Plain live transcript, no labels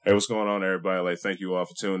Hey, what's going on, everybody? Thank you all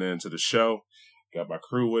for tuning in to the show. Got my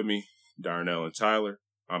crew with me, Darnell and Tyler.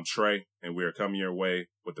 I'm Trey, and we are coming your way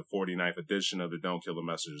with the 49th edition of the Don't Kill the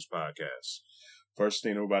Messengers podcast. First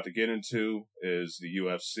thing we're about to get into is the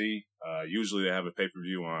UFC. Usually they have a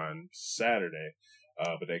pay-per-view on Saturday,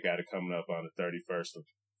 but they got it coming up on the 31st of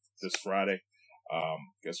this Friday.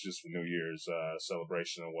 Guess just for New Year's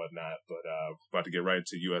celebration and whatnot. But about to get right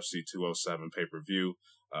into UFC 207 pay-per-view,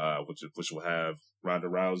 which will have Ronda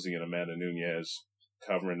Rousey and Amanda Nunes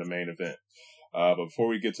covering the main event. But before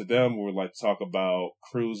we get to them, we would like to talk about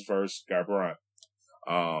Cruz versus Garbrandt.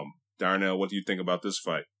 Darnell, what do you think about this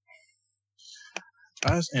fight?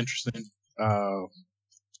 That's interesting.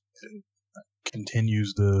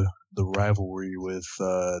 Continues the rivalry with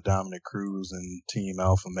Dominic Cruz and Team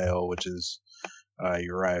Alpha Male, which is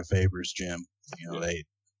Uriah Faber's gym. You know, they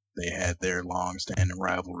had their long-standing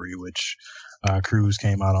rivalry, which Cruz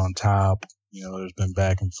came out on top. You know, there's been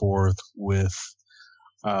back and forth with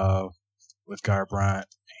Garbrandt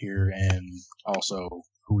here, and also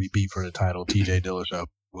who he beat for the title, TJ Dillashaw,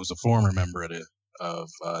 who was a former member of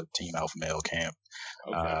Team Alpha Male camp.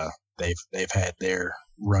 Okay. They've had their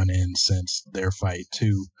run-in since their fight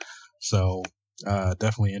too, so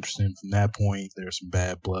definitely interesting from that point. There's some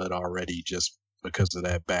bad blood already just because of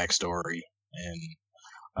that backstory, and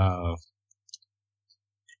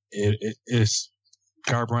it's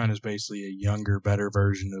Garbrandt is basically a younger, better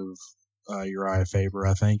version of Uriah Faber,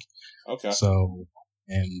 I think. Okay. So,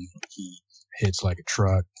 and he hits like a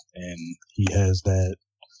truck, and he has that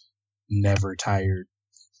never tired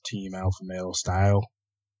Team Alpha Male style.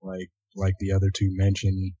 Like the other two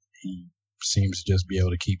mentioned, he seems to just be able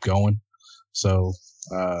to keep going. So,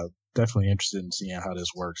 definitely interested in seeing how this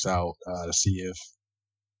works out, to see if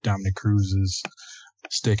Dominic Cruz's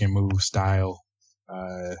stick and move style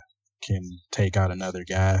can take out another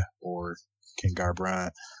guy, or can Garbrandt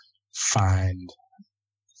find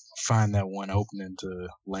that one opening to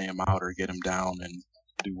lay him out or get him down and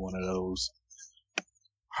do one of those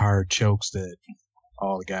hard chokes that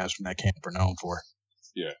all the guys from that camp are known for.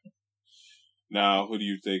 Yeah. Now, who do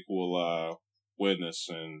you think will win this,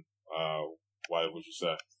 and why would you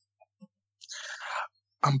say?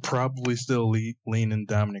 I'm probably still leaning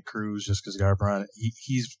Dominic Cruz just because Garbrandt,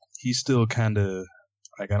 he's still kind of,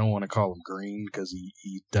 like, I don't want to call him green because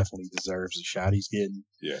he definitely deserves the shot he's getting.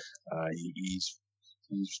 Yeah. He's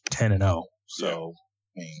 10-0, so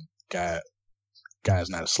yeah. I mean, guy's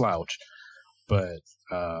not a slouch, but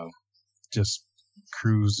just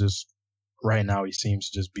Cruz just right now he seems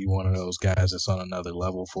to just be one of those guys that's on another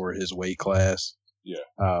level for his weight class. Yeah.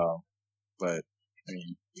 But I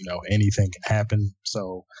mean, you know, anything can happen.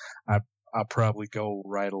 So I'll probably go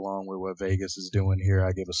right along with what Vegas is doing here.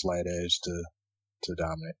 I give a slight edge to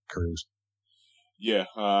Dominic Cruz. Yeah,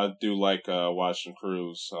 I do like watching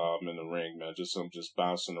Cruz in the ring, man. Just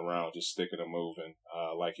bouncing around, just sticking and moving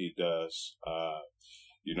like he does.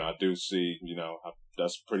 You know, I do see, you know,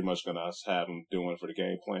 that's pretty much going to have him doing for the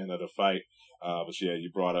game plan of the fight. But yeah,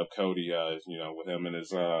 you brought up Cody, you know, with him in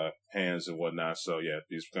his hands and whatnot. So yeah,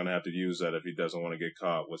 he's going to have to use that if he doesn't want to get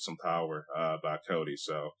caught with some power by Cody.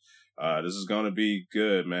 So this is going to be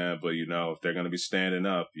good, man. But, you know, if they're going to be standing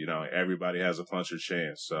up, you know, everybody has a puncher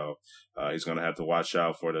chance. So he's going to have to watch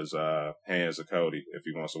out for those hands of Cody if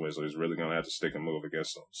he wants to win. So he's really going to have to stick and move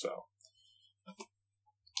against them. So.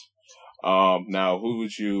 Now, who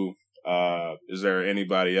would you, is there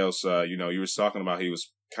anybody else, you know, you were talking about he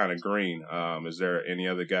was kind of green. Is there any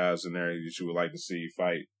other guys in there that you would like to see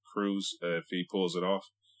fight Cruz if he pulls it off?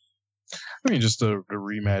 I mean, just the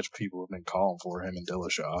rematch people have been calling for, him and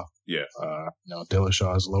Dillashaw. Yeah. You know,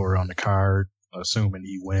 Dillashaw is lower on the card, assuming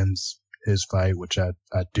he wins his fight, which I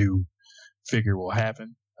do figure will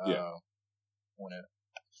happen. Yeah.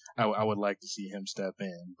 I would like to see him step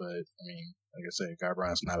in, but I mean, like I said,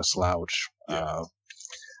 Garbrandt's not a slouch. Yeah.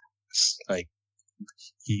 Like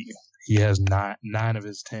he has 9 of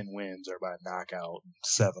his 10 wins are by knockout,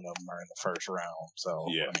 7 of them are in the first round. So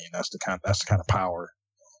yeah. I mean, that's the kind of power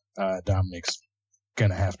Dominic's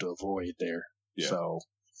gonna have to avoid there. Yeah. So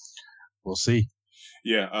we'll see.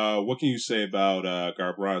 Yeah. What can you say about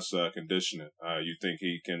Garbrandt's conditioning? You think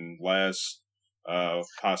he can last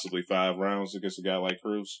possibly 5 rounds against a guy like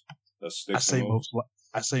Cruz?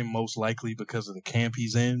 I say most likely because of the camp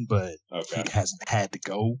he's in, but he hasn't had to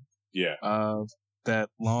go that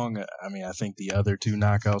long. I mean, I think the other 2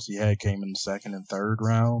 knockouts he had came in the second and third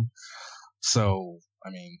round. So, I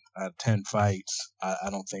mean, out of 10 fights, I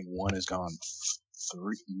don't think one has gone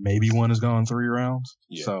 3. Maybe one has gone 3 rounds.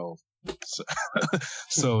 Yeah. So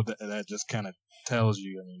that just kind of tells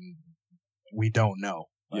you. I mean, we don't know.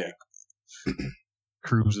 Yeah.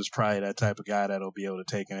 Cruz is probably that type of guy that'll be able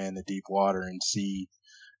to take him in the deep water and see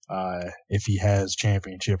if he has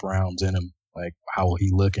championship rounds in him. Like, how will he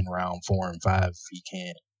look in round 4 and 5 if he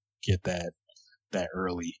can't get that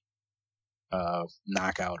early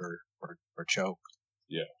knockout or choke?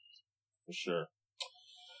 Yeah, for sure.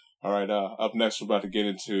 All right, up next we're about to get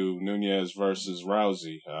into Nunes versus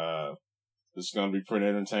Rousey. This is going to be pretty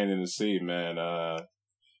entertaining to see, man.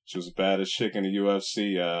 She was the baddest chick in the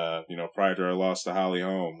UFC, prior to her loss to Holly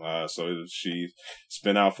Holm. So she's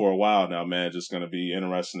been out for a while now, man. Just going to be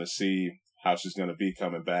interesting to see how she's going to be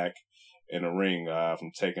coming back in the ring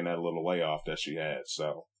from taking that little layoff that she had.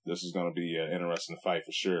 So this is going to be an interesting fight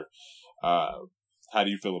for sure. How do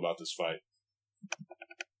you feel about this fight?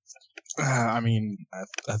 I mean,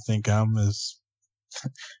 I think I'm as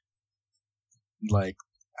like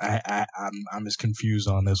I'm as confused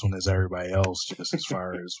on this one as everybody else, just as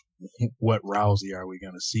far as what Rousey are we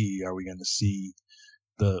going to see? Are we going to see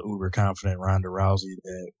the uber confident Ronda Rousey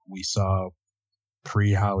that we saw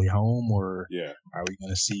pre Holly Holm, or are we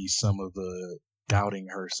going to see some of the doubting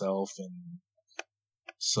herself and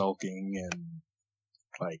sulking and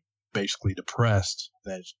like basically depressed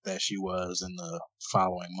that she was in the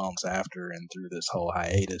following months after and through this whole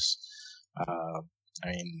hiatus? I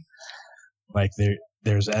mean, like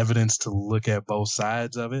there's evidence to look at both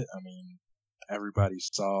sides of it. I mean, everybody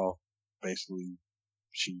saw basically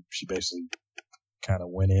she basically kind of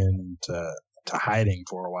went into hiding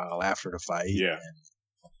for a while after the fight. Yeah. And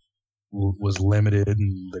was limited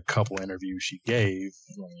in the couple interviews she gave.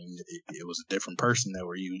 I mean, it was a different person that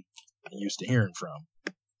we're used to hearing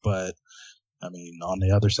from. But I mean, on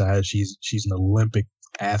the other side, she's an Olympic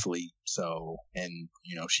athlete. So, and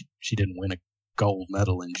you know, she didn't win a gold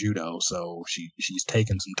medal in judo, so she's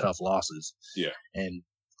taken some tough losses. Yeah. And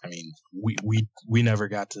I mean, we never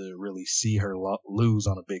got to really see her lose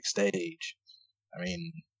on a big stage. I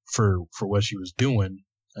mean, for what she was doing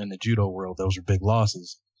in the judo world, those were big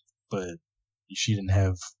losses. But she didn't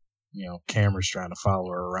have, you know, cameras trying to follow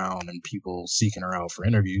her around and people seeking her out for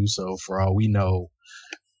interviews. So for all we know,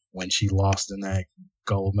 when she lost in that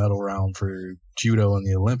gold medal round for judo in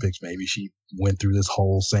the Olympics, maybe she went through this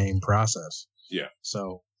whole same process. Yeah.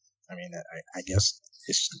 So, I mean, I guess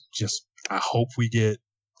it's just, I hope we get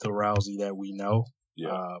the Rousey that we know.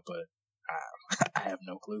 Yeah. But I have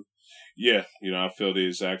no clue. Yeah. You know, I feel the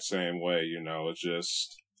exact same way. You know, it's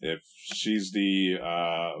just, if she's the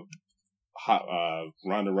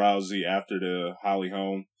Ronda Rousey after the Holly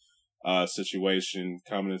Holm situation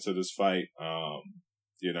coming into this fight,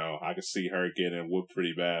 you know, I could see her getting whooped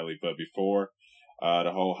pretty badly. But before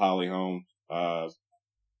the whole Holly Holm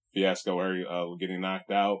fiasco, her getting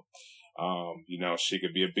knocked out, you know, she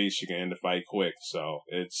could be a beast. She can end the fight quick. So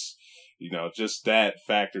it's, you know, just that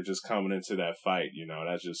factor just coming into that fight, you know,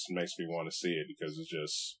 that just makes me want to see it, because it's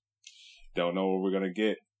just, don't know what we're going to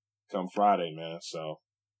get come Friday, man. So,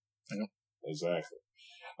 yeah. Exactly.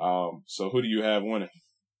 So who do you have winning?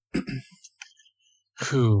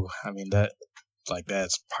 Who? I mean,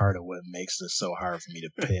 that's part of what makes this so hard for me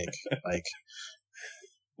to pick.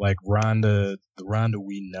 like Ronda, the Ronda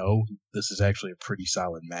we know, this is actually a pretty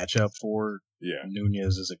solid matchup for. Yeah.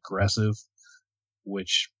 Nunes is aggressive,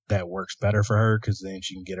 which that works better for her, because then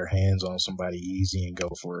she can get her hands on somebody easy and go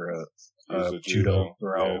for a judo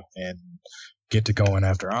throw and get to going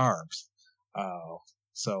after arms.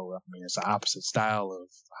 So I mean, it's the opposite style of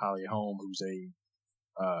Holly Holm, who's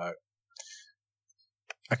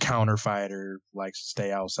a counter fighter, likes to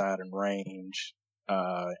stay outside in range,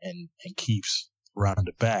 and keeps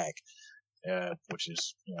Ronda back, which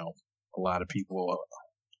is, you know, a lot of people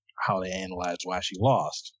how they analyze why she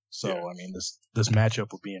lost. So I mean, this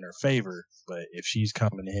matchup will be in her favor, but if she's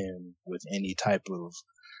coming in with any type of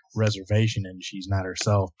reservation and she's not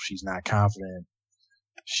herself, she's not confident,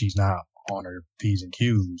 she's not on her P's and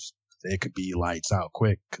Q's, it could be lights out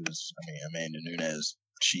quick, because I mean, Amanda Nunes,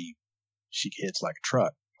 she hits like a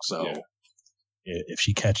truck. So if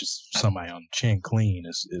she catches somebody on the chin clean,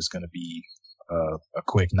 it's going to be a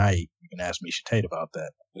quick night. You can ask Miesha Tate about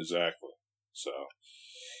that. Exactly. So,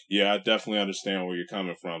 yeah, I definitely understand where you're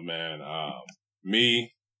coming from, man.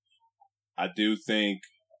 Me, I do think,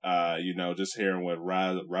 you know, just hearing what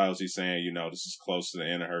Rousey saying, you know, this is close to the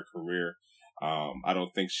end of her career. I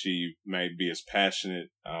don't think she may be as passionate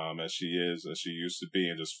as she used to be,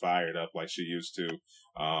 and just fired up like she used to.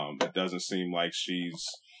 It doesn't seem like she's,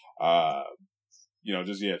 you know,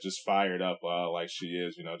 just fired up like she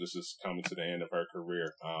is. You know, this is coming to the end of her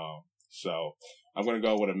career. So I'm going to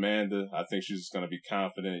go with Amanda. I think she's going to be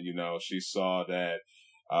confident. You know, she saw that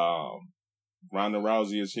Ronda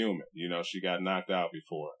Rousey is human. She got knocked out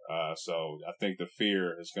before. So I think the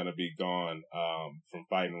fear is going to be gone from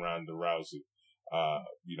fighting Ronda Rousey.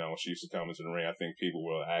 When she used to come into the ring, I think people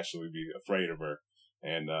will actually be afraid of her.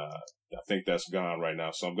 And I think that's gone right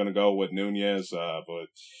now. So I'm going to go with Nunes. But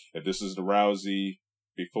if this is the Rousey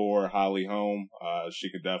before Holly Holm,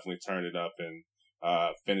 she could definitely turn it up and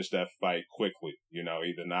finish that fight quickly,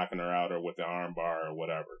 either knocking her out or with the arm bar or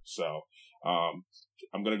whatever. So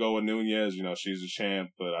I'm going to go with Nunes. She's a champ,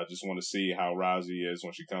 but I just want to see how Rousey is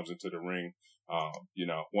when she comes into the ring.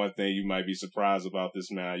 One thing you might be surprised about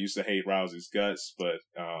this, man, I used to hate Rousey's guts, but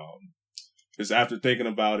just after thinking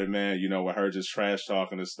about it, man, with her just trash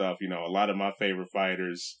talking and stuff, a lot of my favorite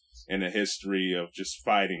fighters in the history of just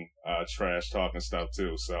fighting trash talking stuff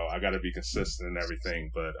too. So I got to be consistent in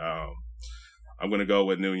everything, but I'm going to go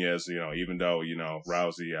with Nunes, even though,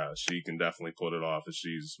 Rousey, she can definitely pull it off if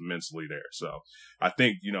she's mentally there. So I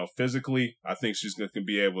think, physically, I think she's going to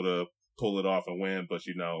be able to pull it off and win. But,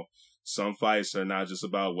 some fights are not just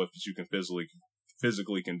about what you can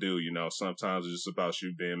physically can do. Sometimes it's just about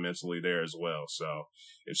you being mentally there as well. So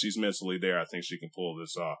if she's mentally there, I think she can pull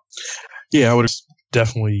this off. Yeah, I would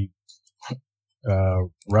definitely,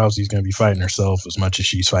 Rousey's going to be fighting herself as much as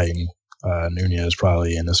she's fighting Nunes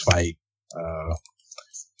probably in this fight.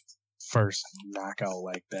 First knockout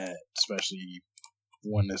like that, especially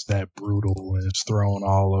one that's that brutal and it's thrown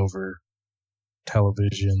all over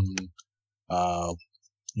television.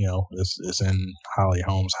 It's in Holly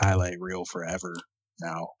Holm's highlight reel forever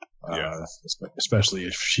now. Yeah. Especially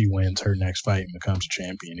if she wins her next fight and becomes a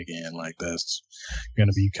champion again, like that's going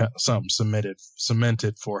to be something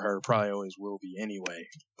cemented for her. Probably always will be anyway.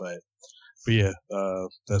 But yeah,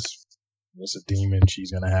 that's a demon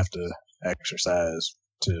she's going to have to exercise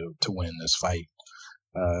to win this fight.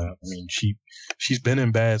 She's been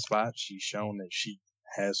in bad spots. She's shown that she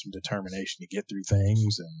has some determination to get through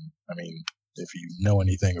things. And if you know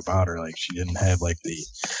anything about her, like she didn't have like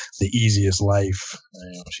the easiest life.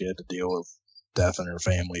 She had to deal with death in her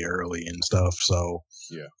family early and stuff. So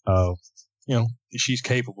yeah, she's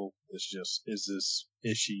capable. It's just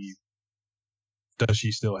does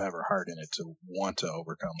she still have her heart in it to want to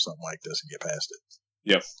overcome something like this and get past it?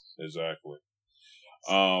 Yep, exactly.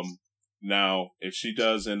 Now, if she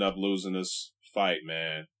does end up losing this fight,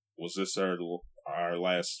 man, was this our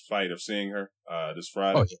last fight of seeing her this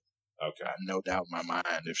Friday? Oh, yeah. Okay. I have no doubt in my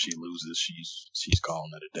mind if she loses, she's calling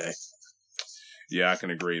it a day. Yeah, I can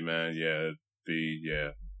agree, man.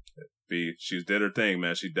 She did her thing,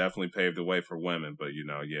 man. She definitely paved the way for women, but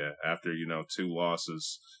after 2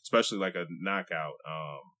 losses, especially like a knockout,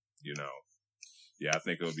 I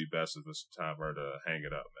think it would be best if it's time for her to hang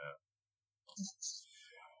it up, man.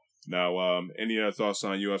 Now, any other thoughts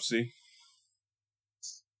on UFC?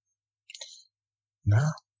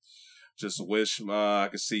 No. Just wish I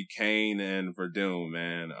could see Kane and Verdun,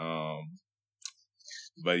 man.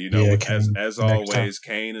 But as always,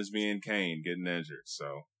 Kane is being Kane, getting injured.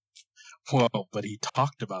 So, well, but he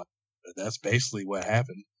talked about it. That's basically what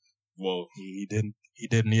happened. Well, he did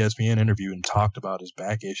an ESPN interview and talked about his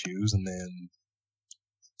back issues, and then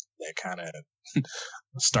that kind of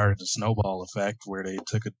started the snowball effect where they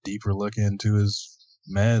took a deeper look into his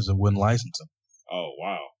meds and wouldn't license him. Oh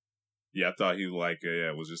wow. Yeah, I thought he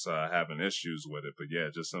was just having issues with it, but yeah,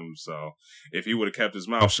 just some. So if he would have kept his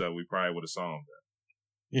mouth shut, we probably would have saw him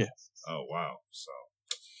then. Yeah. Oh wow. So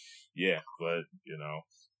yeah, but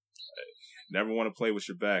never want to play with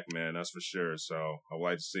your back, man. That's for sure. So I would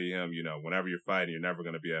like to see him. Whenever you're fighting, you're never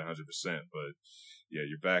going to be at 100%. But yeah,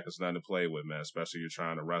 your back is nothing to play with, man. Especially you're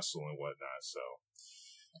trying to wrestle and whatnot. So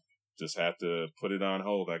just have to put it on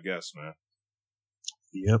hold, I guess, man.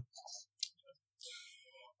 Yep.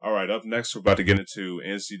 All right, up next, we're about to get into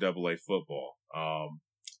NCAA football.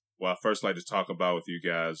 Well, I first like to talk about with you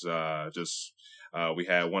guys, we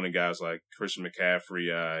had one of the guys like Christian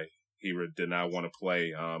McCaffrey, he did not want to play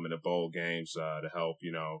in the bowl games to help,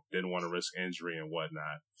 didn't want to risk injury and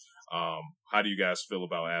whatnot. How do you guys feel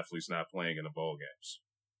about athletes not playing in the bowl games?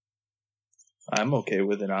 I'm okay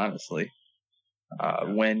with it, honestly.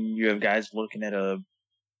 When you have guys looking at the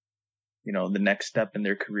next step in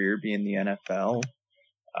their career being the NFL,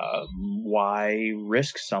 why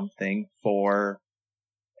risk something for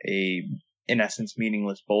in essence,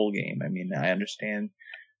 meaningless bowl game? I mean, I understand,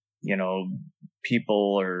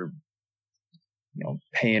 people are,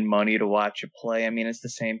 paying money to watch you play. I mean, it's the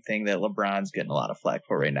same thing that LeBron's getting a lot of flack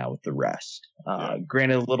for right now with the rest.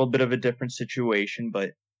 Granted, a little bit of a different situation,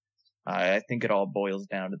 but I think it all boils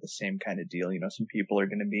down to the same kind of deal. Some people are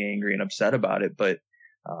going to be angry and upset about it, but,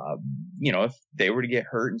 if they were to get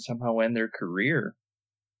hurt and somehow end their career,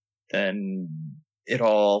 then it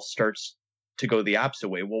all starts to go the opposite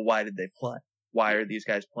way. Well, why did they play? Why are these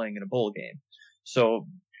guys playing in a bowl game? So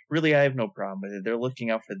really, I have no problem with it. They're looking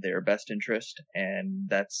out for their best interest, and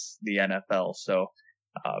that's the NFL. So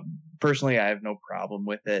personally, I have no problem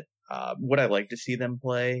with it. Would I like to see them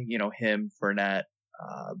play? Him, Fournette,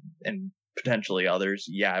 and potentially others.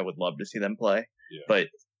 Yeah, I would love to see them play, but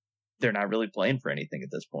they're not really playing for anything at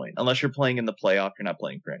this point. Unless you're playing in the playoff, you're not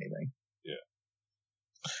playing for anything.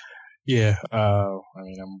 Yeah, I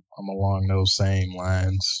mean, I'm along those same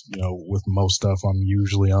lines. With most stuff, I'm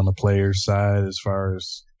usually on the player's side as far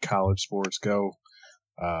as college sports go.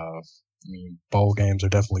 I mean, bowl games are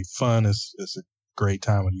definitely fun. It's a great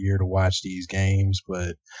time of the year to watch these games,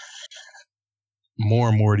 but more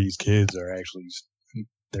and more of these kids are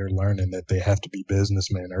they're learning that they have to be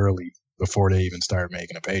businessmen early before they even start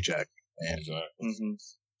making a paycheck. And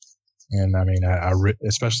and I mean,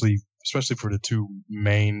 especially for the two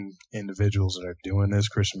main individuals that are doing this,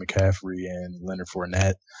 Christian McCaffrey and Leonard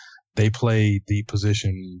Fournette, they play the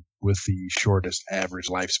position with the shortest average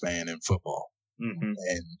lifespan in football. And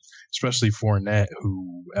especially Fournette,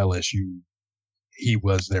 who LSU, he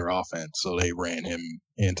was their offense, so they ran him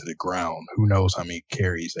into the ground. Who knows how many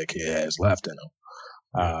carries that kid has left in him.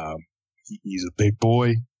 He's a big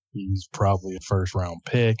boy. He's probably a first-round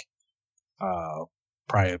pick,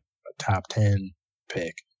 probably a top 10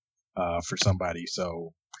 pick for somebody.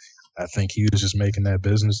 So I think he was just making that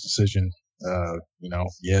business decision.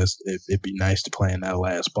 Yes, it'd be nice to play in that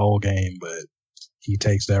last bowl game, but he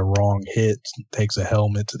takes that wrong hit, takes a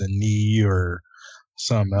helmet to the knee or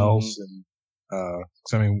something else. And,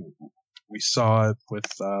 'cause, I mean, we saw it with,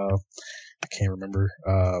 I can't remember,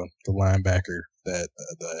 the linebacker that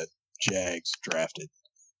the Jags drafted.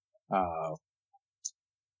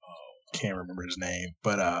 Can't remember his name,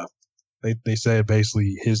 but, they said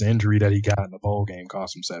basically his injury that he got in the bowl game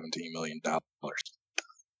cost him $17 million.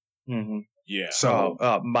 Yeah. So,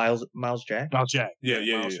 Miles Jack? Miles Jack.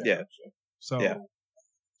 Yeah. So,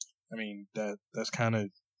 I mean, that's kind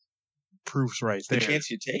of proofs right there. The chance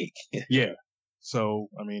you take. Yeah. So,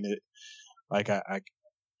 I mean,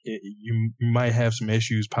 you might have some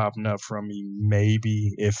issues popping up from me.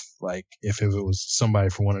 Maybe if it was somebody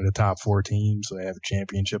for one of the top 4 teams, so they have a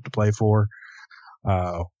championship to play for,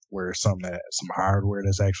 where some hardware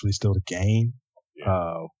that's actually still to gain.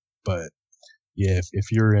 But yeah,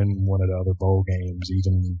 if you're in one of the other bowl games,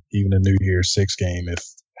 even a New Year's Six game, if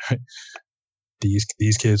these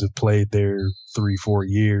kids have played there 3-4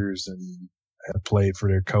 years and have played for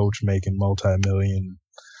their coach making multi-million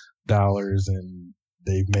dollars, and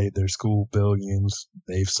they've made their school billions,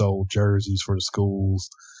 they've sold jerseys for the schools,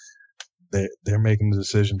 they're making the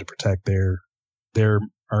decision to protect their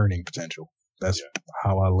earning potential. That's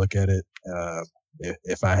how I look at it.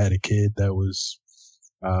 If I had a kid that was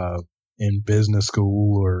in business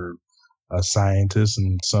school or a scientist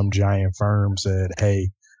and some giant firm said,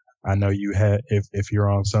 hey, I know you if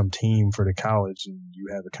you're on some team for the college and you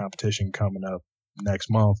have a competition coming up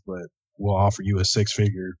next month, but we'll offer you a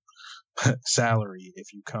 6-figure salary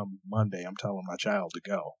if you come Monday, I'm telling my child to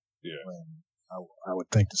go. I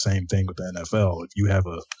would think the same thing with the NFL. If you have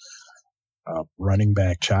a running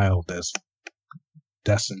back child that's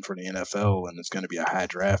destined for the NFL and it's going to be a high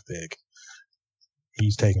draft pick,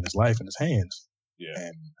 he's taking his life in his hands.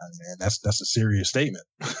 And that's a serious statement.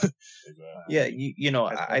 I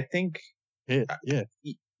think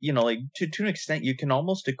like to an extent you can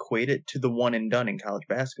almost equate it to the one and done in college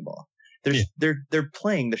basketball. They're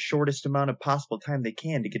playing the shortest amount of possible time they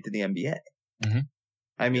can to get to the NBA.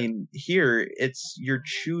 I mean, here you're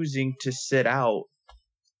choosing to sit out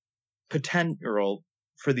potential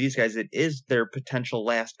for these guys. It is their potential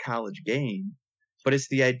last college game, but it's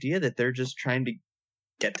the idea that they're just trying to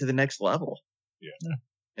get to the next level.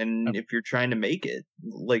 And if you're trying to make it,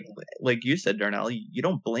 like you said, Darnell, you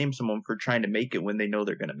don't blame someone for trying to make it when they know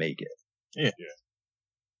they're going to make it.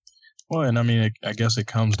 Well, and I mean, I guess it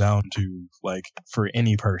comes down to, like, for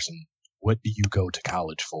any person, what do you go to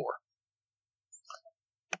college for?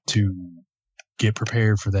 To get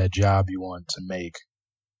prepared for that job you want to make,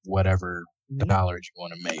 whatever dollars you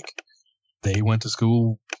want to make. They went to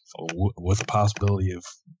school with the possibility of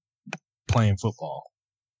playing football.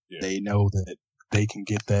 They know that they can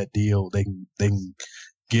get that deal. They can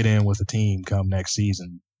get in with a team come next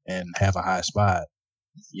season and have a high spot.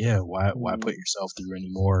 Why put yourself through any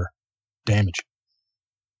more damage?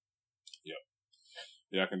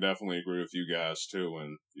 I can definitely agree with you guys too,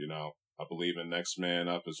 and I believe in next man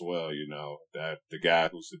up as well. That the guy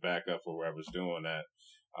who's the backup for whoever's doing that,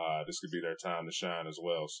 this could be their time to shine as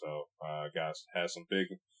well. So, guys, had some big,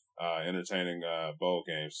 entertaining bowl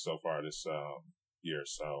games so far this year.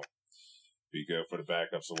 So, be good for the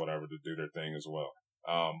backups or whatever to do their thing as well.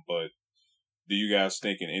 But do you guys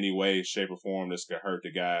think in any way, shape, or form this could hurt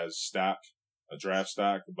the guy's stock, a draft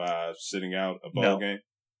stock, by sitting out a bowl game?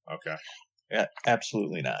 Okay. Yeah,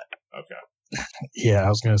 absolutely not. Okay. Yeah, I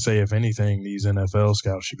was going to say, if anything, these NFL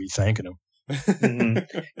scouts should be thanking him.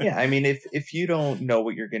 Mm-hmm. Yeah, I mean, if you don't know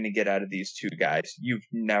what you're going to get out of these two guys, you've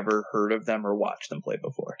never heard of them or watched them play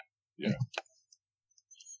before. Yeah.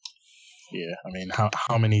 Yeah, I mean,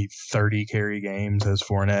 how many 30 carry games has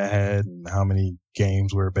Fournette had, and how many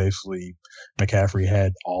games where basically McCaffrey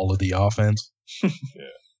had all of the offense?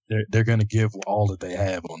 Yeah, they're going to give all that they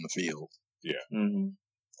have on the field. Yeah. Mm-hmm.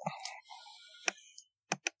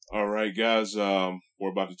 All right, guys.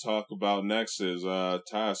 We're about to talk about next is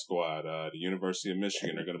Tide Squad. The University of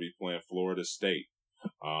Michigan are going to be playing Florida State.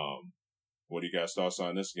 What do you guys' thoughts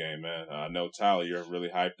on this game, man? I know Tyler, you're really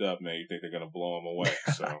hyped up, man. You think they're going to blow them away?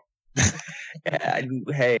 So.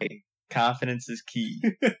 Hey, confidence is key.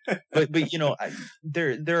 but you know,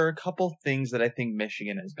 there are a couple things that I think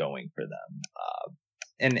Michigan is going for them.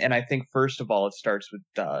 And I think first of all, it starts with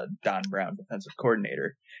Don Brown, defensive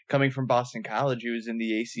coordinator, coming from Boston College. He was in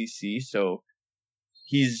the ACC, so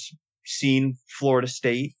he's seen Florida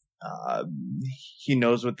State. He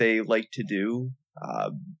knows what they like to do.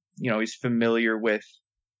 You know, he's familiar with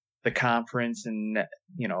the conference, and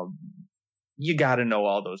you know, you got to know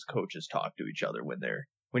all those coaches talk to each other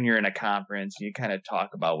when you're in a conference, and you kind of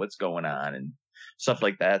talk about what's going on and stuff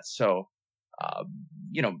like that. So,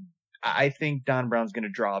 you know, I think Don Brown's going to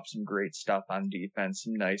draw up some great stuff on defense,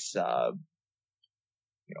 some nice,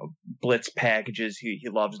 you know, blitz packages. He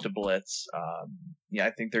loves to blitz. Yeah,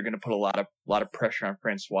 I think they're going to put a lot of pressure on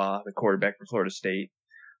Francois, the quarterback for Florida State.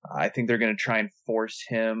 I think they're going to try and force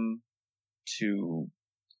him to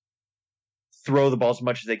throw the ball as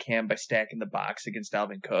much as they can by stacking the box against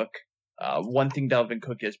Dalvin Cook. One thing Dalvin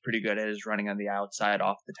Cook is pretty good at is running on the outside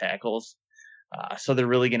off the tackles. So they're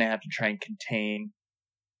really going to have to try and contain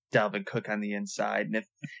Dalvin Cook on the inside. And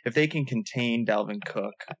if they can contain Dalvin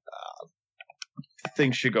Cook,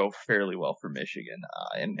 things should go fairly well for Michigan.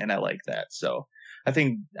 And I like that. So I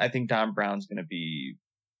think Don Brown's going to be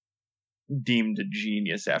deemed a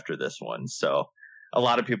genius after this one. So a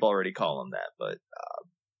lot of people already call him that, but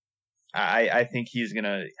I think he's going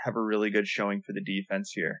to have a really good showing for the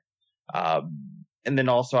defense here. And then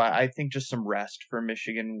also, I think just some rest for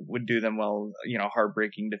Michigan would do them well. You know,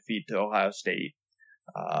 heartbreaking defeat to Ohio State.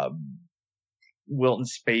 Wilton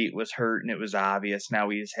Spate was hurt, and it was obvious. Now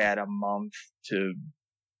he's had a month to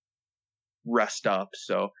rest up.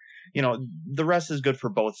 So, you know, the rest is good for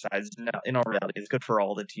both sides. In all reality, it's good for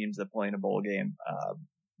all the teams that play in a bowl game.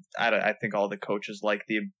 I think all the coaches like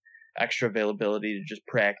the extra availability to just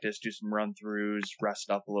practice, do some run-throughs, rest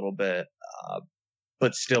up a little bit,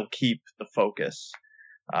 but still keep the focus.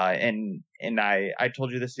 And I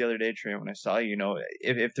told you this the other day, Trey, when I saw you, you know,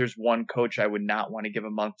 if there's one coach I would not want to give a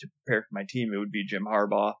month to prepare for my team, it would be Jim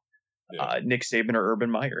Harbaugh, Nick Saban, or Urban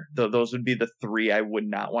Meyer. Those would be the three I would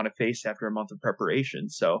not want to face after a month of preparation.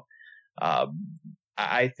 So I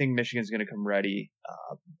think Michigan's going to come ready.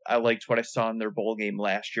 I liked what I saw in their bowl game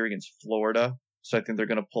last year against Florida. So I think they're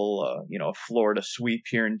going to pull a Florida sweep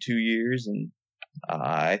here in 2 years. And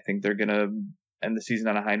I think they're going to end the season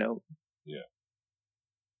on a high note. Yeah.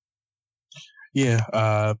 Yeah,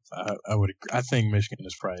 I would agree. I think Michigan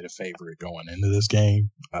is probably the favorite going into this game.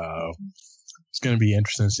 It's going to be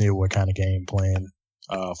interesting to see what kind of game plan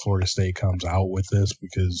Florida State comes out with this,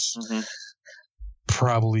 because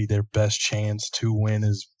probably their best chance to win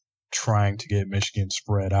is trying to get Michigan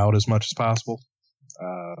spread out as much as possible.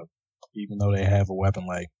 Even though they have a weapon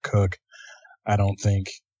like Cook, I don't think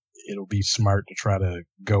it'll be smart to try to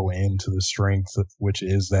go into the strength, which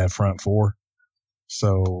is that front four.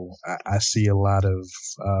 So I see a lot of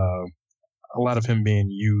him being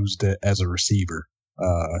used as a receiver.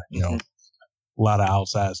 You know, a lot of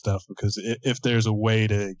outside stuff, because if there's a way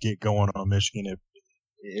to get going on Michigan,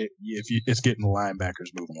 it's getting the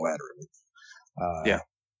linebackers moving laterally.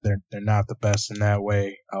 They're not the best in that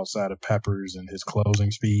way outside of Peppers and his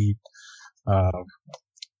closing speed.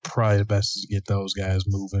 Probably the best is to get those guys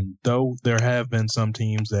moving. Though there have been some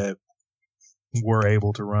teams that were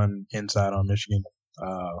able to run inside on Michigan.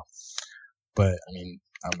 But I mean,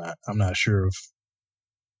 I'm not sure if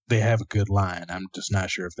they have a good line. I'm just not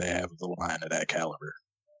sure if they have the line of that caliber.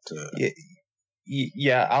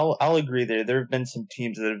 Yeah, I'll agree there. There have been some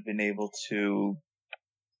teams that have been able to,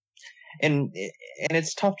 and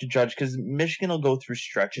it's tough to judge, because Michigan will go through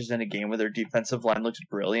stretches in a game where their defensive line looks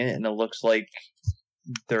brilliant, and it looks like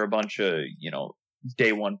they're a bunch of,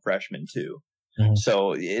 day one freshmen too. Mm-hmm.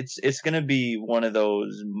 So it's going to be one of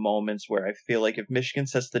those moments where I feel like if Michigan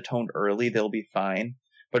sets the tone early, they'll be fine.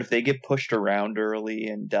 But if they get pushed around early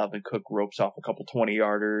and Dalvin Cook ropes off a couple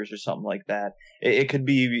 20-yarders or something like that, it could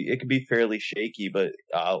be fairly shaky. But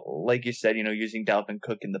like you said, using Dalvin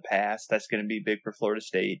Cook in the past, that's going to be big for Florida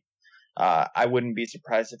State. I wouldn't be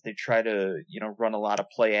surprised if they try to, run a lot of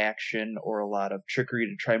play action or a lot of trickery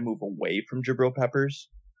to try and move away from Jabril Peppers.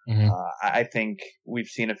 Mm-hmm. I think we've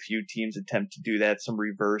seen a few teams attempt to do that, some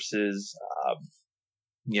reverses,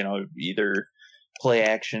 either play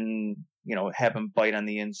action, have him bite on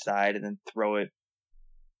the inside and then throw it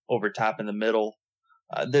over top in the middle.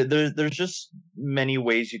 There's just many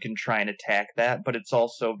ways you can try and attack that, but it's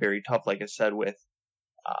also very tough, like I said, with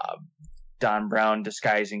Don Brown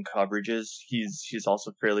disguising coverages. He's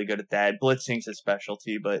also fairly good at that. Blitzing's his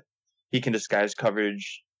specialty, but he can disguise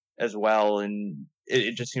coverage as well, and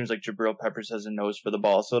it just seems like Jabril Peppers has a nose for the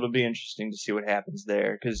ball, so it'll be interesting to see what happens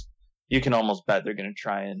there, because you can almost bet they're going to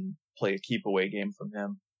try and play a keep-away game from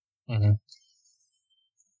him. Mm-hmm.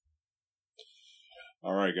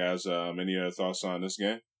 All right, guys. Any other thoughts on this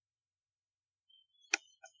game?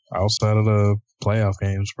 Outside of the playoff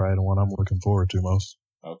games, probably the one I'm looking forward to most.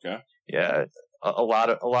 Okay. Yeah, a lot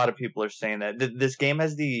of people are saying that this game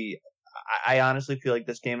has I honestly feel like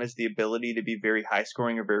this game has the ability to be very high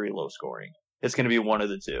scoring or very low scoring. It's going to be one of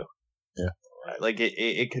the two. Yeah. Like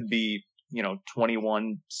it could be,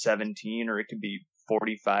 21-17 or it could be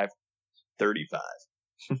 45-35.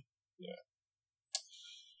 Yeah.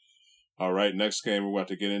 All right. Next game we're about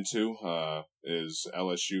to get into is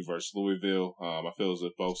LSU versus Louisville. I feel as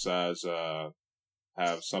if both sides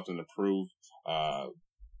have something to prove.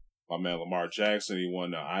 My man Lamar Jackson, he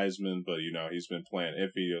won the Heisman, but he's been playing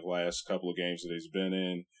iffy the last couple of games that he's been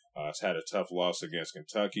in. He's had a tough loss against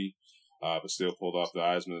Kentucky, but still pulled off the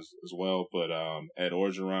Heisman as well. But Ed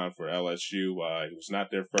Orgeron for LSU, he was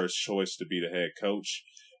not their first choice to be the head coach,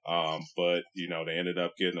 but they ended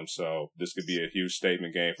up getting him. So this could be a huge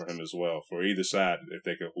statement game for him as well, for either side, if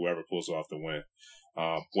they could, whoever pulls off the win.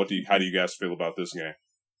 How do you guys feel about this game?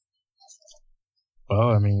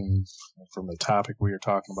 Well, I mean, from the topic we were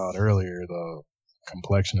talking about earlier, the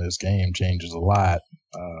complexion of this game changes a lot.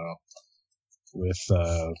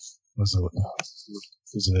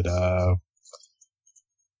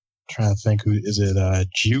 Trying to think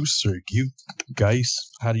Juice or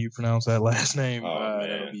Geis? How do you pronounce that last name? Oh,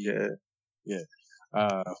 man. Yeah.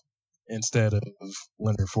 Instead of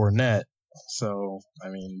Leonard Fournette. So, I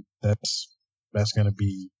mean, that's going to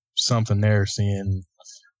be something there, seeing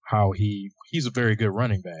how he's a very good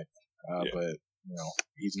running back, but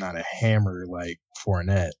he's not a hammer like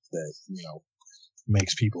Fournette that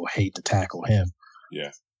makes people hate to tackle him.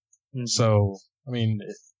 Yeah. Mm-hmm. So I mean,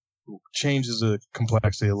 it changes the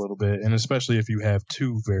complexity a little bit, and especially if you have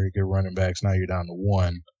two very good running backs, now you're down to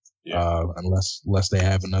one. Yeah. Unless they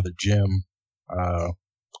have another Jim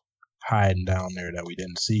hiding down there that we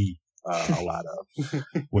didn't see a lot of,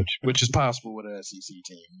 which is possible with an SEC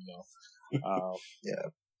team, Yeah.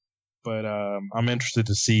 But I'm interested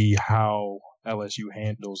to see how LSU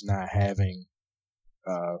handles not having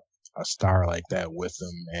a star like that with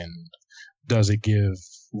them, and does it give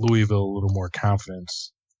Louisville a little more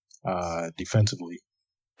confidence defensively?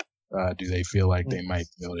 Do they feel like they might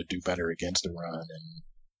be able to do better against the run and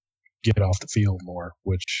get off the field more?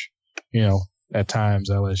 Which, at times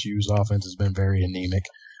LSU's offense has been very anemic.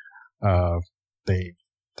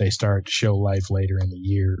 They started to show life later in the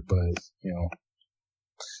year, but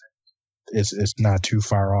it's not too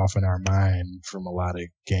far off in our mind from a lot of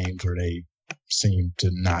games where they seem to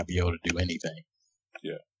not be able to do anything.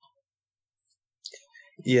 Yeah.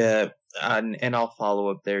 Yeah, and I'll follow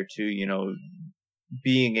up there too.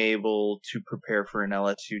 Being able to prepare for an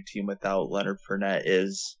LSU team without Leonard Fournette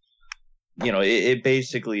is, it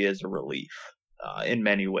basically is a relief in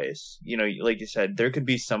many ways. Like you said, there could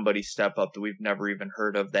be somebody step up that we've never even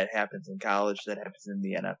heard of that happens in college, that happens in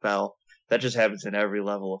the NFL. That just happens in every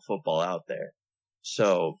level of football out there.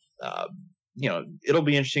 So, it'll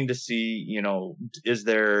be interesting to see, is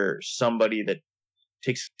there somebody that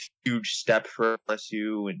takes a huge step for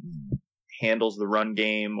LSU and handles the run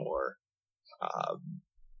game, or,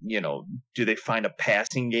 do they find a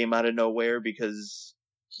passing game out of nowhere? Because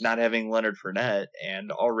not having Leonard Fournette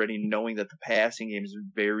and already knowing that the passing game is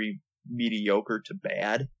very mediocre to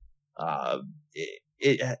bad,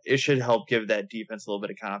 it should help give that defense a little bit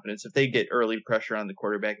of confidence. If they get early pressure on the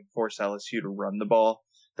quarterback and force LSU to run the ball,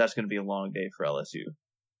 that's going to be a long day for LSU.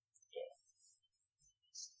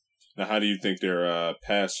 Now, how do you think their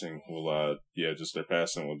passing will, their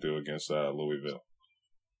passing will do against Louisville?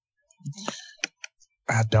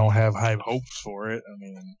 I don't have high hopes for it. I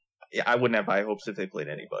mean, I wouldn't have high hopes if they played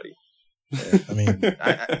anybody. I mean,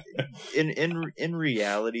 in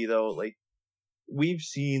reality, though, like we've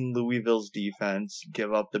seen Louisville's defense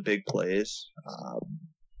give up the big plays.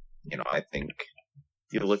 I think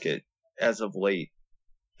if you look at as of late,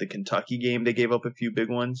 the Kentucky game, they gave up a few big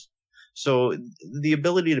ones. So the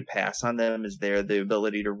ability to pass on them is there. The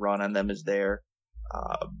ability to run on them is there.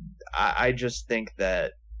 I just think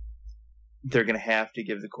that they're going to have to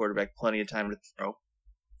give the quarterback plenty of time to throw.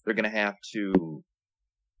 They're going to have to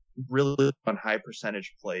really run high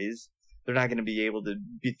percentage plays. They're not going to be able to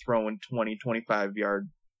be throwing 20, 25-yard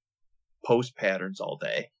post patterns all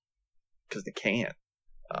day because they can't.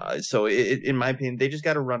 So in my opinion, they just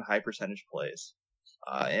got to run high percentage plays.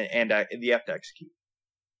 And you have to execute.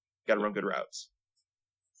 Got to run good routes.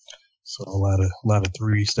 So a lot of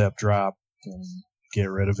 3-step drop and get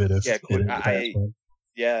rid of it if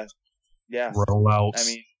yeah. Rollouts. I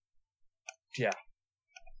mean, yeah.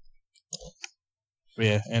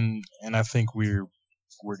 Yeah, and I think we're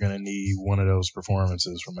gonna need one of those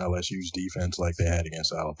performances from LSU's defense like they had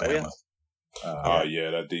against Alabama.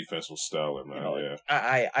 That defense was stellar, man.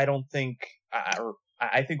 I don't think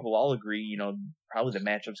I think we'll all agree. Probably the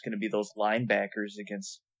matchup's going to be those linebackers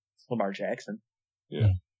against Lamar Jackson.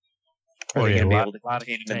 Yeah. Are they going to be able to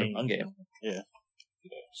contain him in the run game? Yeah.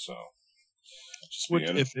 So. Which,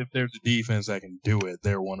 if there's a defense that can do it,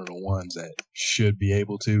 they're one of the ones that should be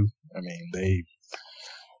able to. I mean,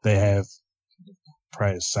 they have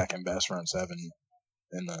probably the second best front seven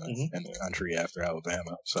in the country after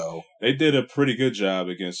Alabama. So they did a pretty good job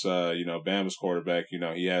against Bama's quarterback.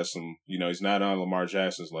 He has some. He's not on Lamar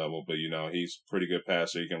Jackson's level, but he's a pretty good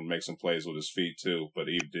passer. He can make some plays with his feet too. But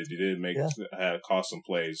he did cost some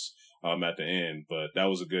plays at the end. But that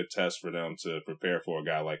was a good test for them to prepare for a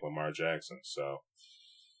guy like Lamar Jackson. So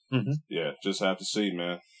just have to see,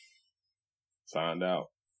 man. Find out.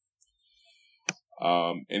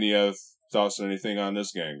 Any other thoughts or anything on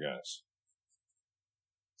this game, guys?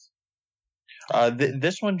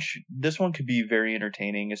 This one could be very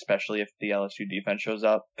entertaining, especially if the LSU defense shows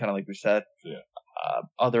up, kind of like we said. Yeah.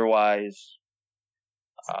 Otherwise,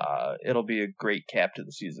 it'll be a great cap to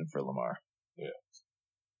the season for Lamar. Yeah.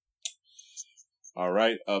 All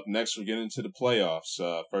right. Up next, we're getting into the playoffs.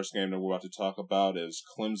 First game that we're about to talk about is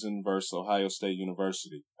Clemson versus Ohio State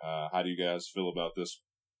University. How do you guys feel about this?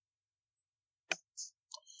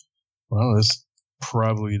 Well, this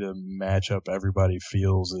probably the matchup everybody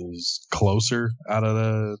feels is closer out of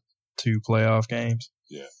the two playoff games.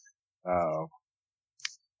 Yeah. A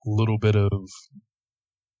little bit of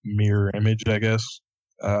mirror image, I guess,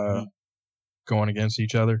 going against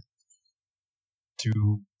each other.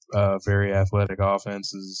 Two very athletic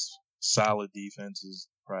offenses, solid defenses.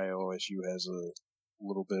 Probably OSU has a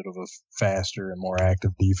little bit of a faster and more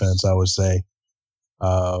active defense, I would say.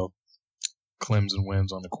 Clemson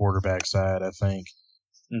wins on the quarterback side, I think.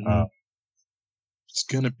 It's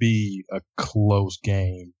going to be a close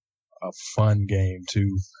game, a fun game,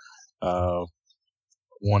 too.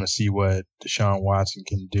 Want to see what Deshaun Watson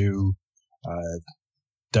can do.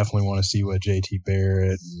 Definitely want to see what JT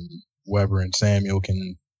Barrett and Weber and Samuel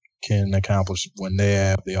can accomplish when they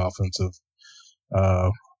have the offensive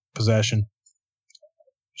possession.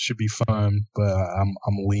 Should be fun, but I'm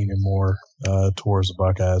leaning more towards the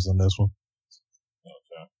Buckeyes on this one.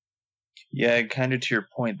 Yeah, kind of to your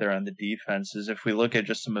point there on the defenses. If we look at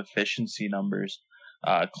just some efficiency numbers,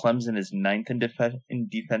 Clemson is 9th in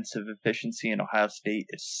defensive efficiency, and Ohio State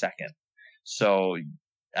is 2nd. So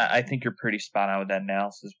I think you're pretty spot on with that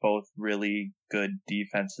analysis. Both really good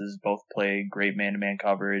defenses, both play great man-to-man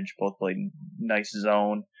coverage, both play nice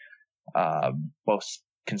zone, both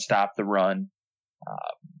can stop the run.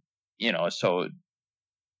 So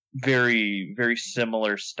very, very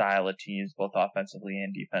similar style of teams, both offensively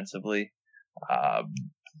and defensively.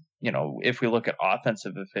 If we look at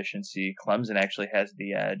offensive efficiency, Clemson actually has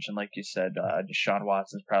the edge. And like you said, Deshaun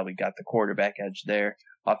Watson's probably got the quarterback edge there.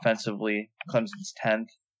 Offensively, Clemson's 10th,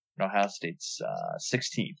 and Ohio State's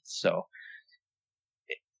 16th. So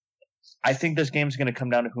I think this game's going to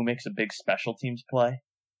come down to who makes a big special teams play.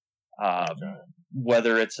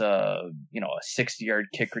 Whether it's a 60-yard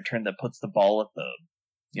kick return that puts the ball at the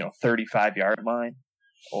 35-yard line,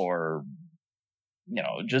 or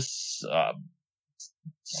just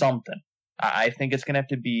something. I think it's going to have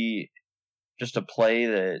to be just a play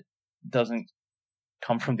that doesn't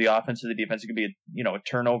come from the offense or the defense. It could be a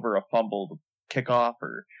turnover, a fumble, kickoff,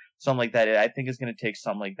 or something like that. I think it's going to take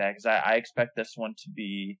something like that, because I expect this one to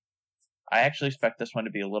be. I actually expect this one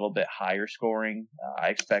to be a little bit higher scoring. I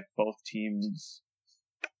expect both teams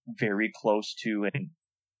very close to and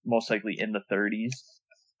most likely in the 30s.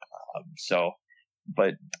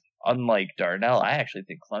 But unlike Darnell, I actually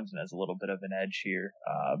think Clemson has a little bit of an edge here.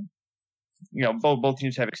 Both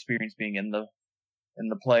teams have experience being in the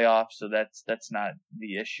playoffs, so that's not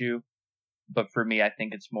the issue. But for me, I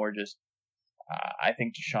think it's more just I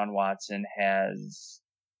think Deshaun Watson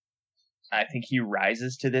I think he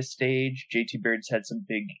rises to this stage. JT Baird's had some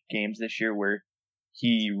big games this year where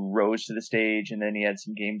he rose to the stage, and then he had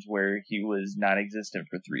some games where he was non-existent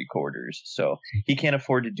for 3 quarters. So he can't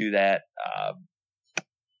afford to do that.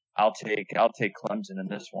 I'll take Clemson in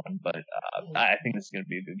this one, but I think this is going to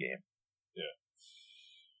be a good game.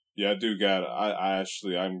 Yeah, I do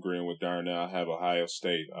I'm agreeing with Darnell. I have Ohio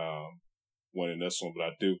State winning this one, but I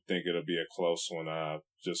do think it'll be a close one.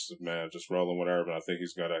 Just rolling with Urban. I think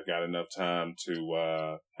he's got enough time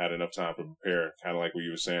to had enough time to prepare. Kind of like what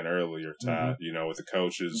you were saying earlier, Todd. Mm-hmm. With the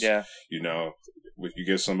coaches. Yeah. If you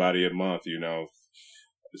give somebody a month,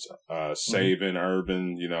 Saban,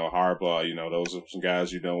 Urban, Harbaugh, those are some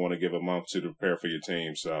guys you don't want to give a month to prepare for your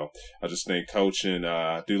team. So I just think coaching,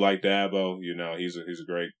 I do like Dabo, he's a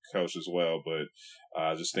great coach as well, but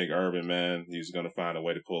I just think Urban, man, he's going to find a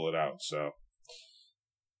way to pull it out. So.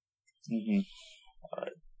 Mm-hmm. All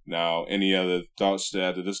right. Now, any other thoughts to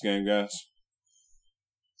add to this game, guys?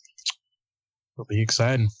 It'll be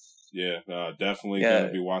exciting. Yeah, definitely going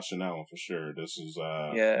to be watching that one for sure. This is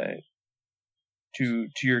To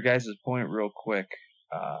your guys' point, real quick,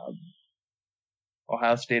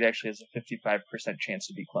 Ohio State actually has a 55% chance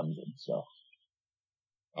to beat Clemson. So,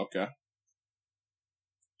 okay,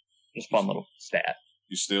 just fun little stat.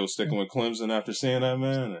 You still sticking with Clemson after seeing that,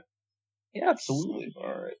 man? Yeah, absolutely.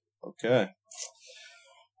 All right, okay.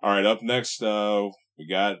 All right, up next, we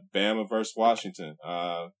got Bama versus Washington.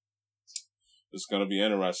 It's gonna be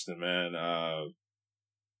interesting, man. A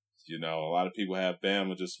lot of people have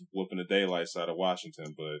Bama just whooping the daylights out of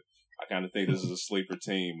Washington, but I kind of think this is a sleeper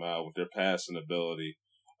team with their passing ability.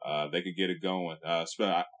 They could get it going.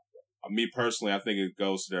 Me personally, I think it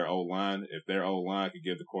goes to their O-line. If their O-line could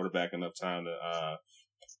give the quarterback enough time to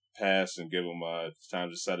pass and give him time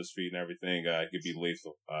to set his feet and everything, it could be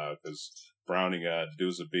lethal because Browning, the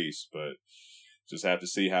dude's a beast. But just have to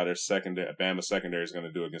see how their Bama secondary is going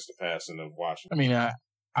to do against the passing of Washington. I mean,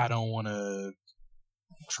 I don't want to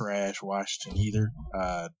trash Washington either.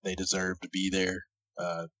 They deserve to be there.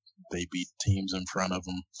 They beat teams in front of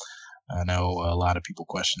them. I know a lot of people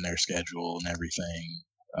question their schedule and everything,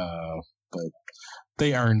 but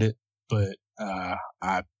they earned it. But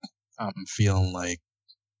I'm feeling like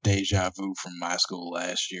deja vu from my school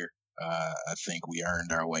last year. I think we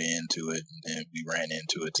earned our way into it, and then we ran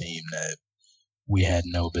into a team that we had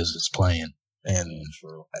no business playing. And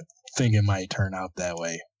I think it might turn out that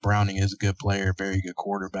way. Browning is a good player, very good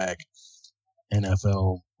quarterback,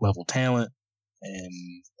 NFL level talent, and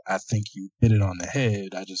I think you hit it on the head.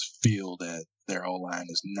 I just feel that their O-line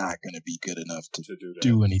is not going to be good enough to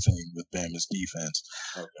do anything with Bama's defense.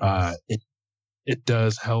 Okay. It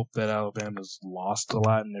does help that Alabama's lost a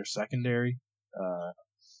lot in their secondary.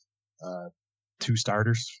 2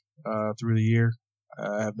 starters through the year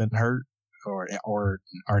have been hurt or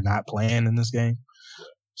are not playing in this game.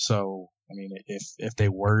 So, I mean, if they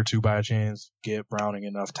were to by chance get Browning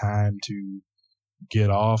enough time to get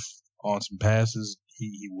off on some passes,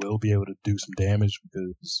 he will be able to do some damage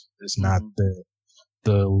because it's not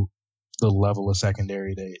the level of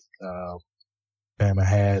secondary that Bama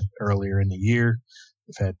had earlier in the year.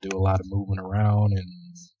 They've had to do a lot of moving around and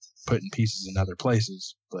putting pieces in other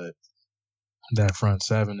places, but that front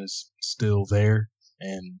seven is still there.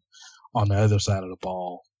 And on the other side of the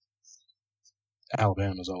ball,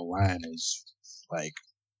 Alabama's O-line is like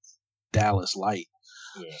Dallas light.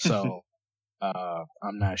 Yeah. So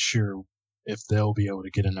I'm not sure if they'll be able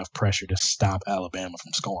to get enough pressure to stop Alabama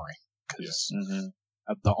from scoring. Because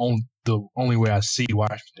the only way I see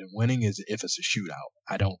Washington winning is if it's a shootout.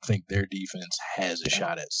 I don't think their defense has a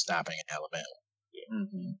shot at stopping Alabama. Yeah.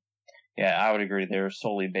 Mm-hmm. Yeah, I would agree. They're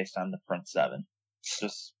solely based on the front seven.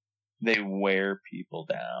 Just they wear people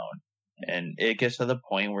down. And it gets to the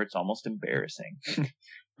point where it's almost embarrassing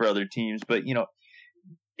for other teams. But,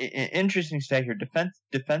 interesting stat here.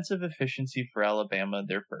 Defensive efficiency for Alabama,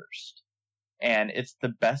 they're first. And it's the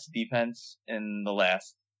best defense in the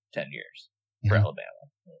last 10 years for Alabama.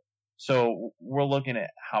 So we're looking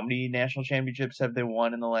at how many national championships have they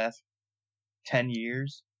won in the last 10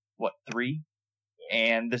 years? 3?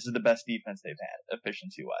 And this is the best defense they've had,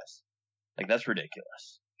 efficiency-wise. Like, that's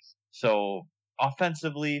ridiculous. So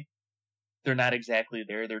offensively, they're not exactly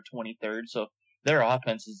there. They're 23rd. So their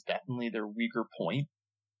offense is definitely their weaker point.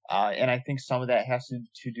 And I think some of that has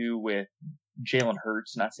to do with Jalen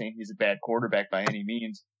Hurts. Not saying he's a bad quarterback by any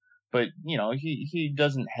means, but, he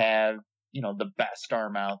doesn't have the best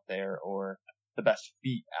arm out there or the best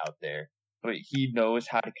feet out there, but he knows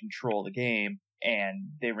how to control the game, and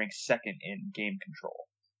they rank second in game control.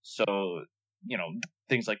 So,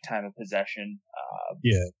 things like time of possession,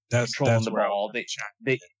 that's controlling the where ball.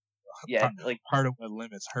 Part of what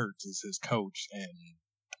limits Hurts is his coach, and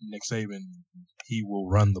Nick Saban. He will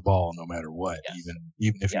run the ball no matter what, even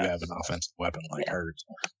if you have an offensive weapon like Hurts.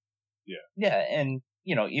 Yeah, and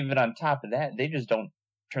even on top of that, they just don't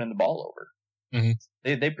turn the ball over.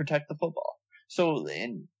 Mm-hmm. They protect the football. So,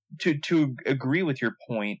 and to agree with your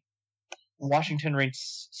point, Washington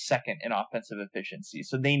ranks second in offensive efficiency,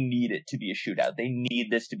 so they need it to be a shootout. They need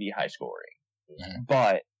this to be high scoring. Mm-hmm.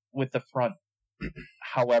 But with the front,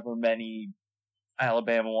 however many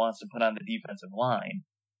Alabama wants to put on the defensive line,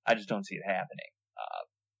 I just don't see it happening.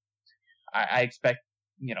 I expect,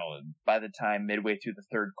 by the time midway through the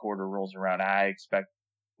third quarter rolls around, I expect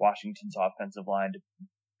Washington's offensive line to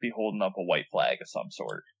be holding up a white flag of some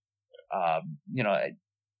sort.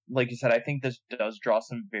 Like you said, I think this does draw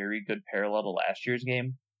some very good parallel to last year's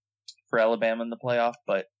game for Alabama in the playoff,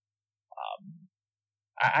 but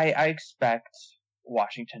I expect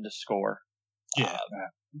Washington to score. Yeah.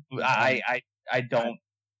 I don't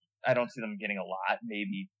see them getting a lot,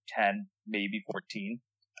 maybe 10, maybe 14.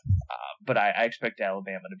 But I expect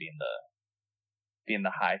Alabama to be in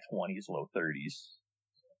the high 20s, low 30s.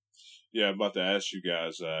 Yeah, I'm about to ask you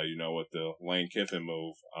guys, with the Lane Kiffin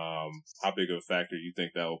move, how big of a factor you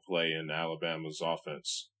think that will play in Alabama's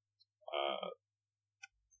offense?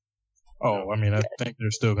 I think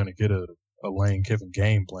they're still going to get a Lane Kiffin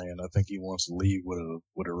game plan. I think he wants to leave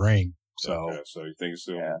with a ring. So, okay, so you think it's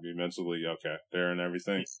still going to be mentally there and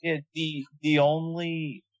everything? Yeah, the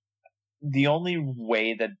only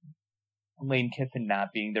way that Lane Kiffin not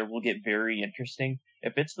being there will get very interesting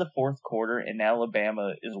if it's the fourth quarter and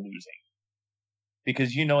Alabama is losing,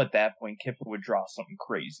 because at that point Kiffin would draw something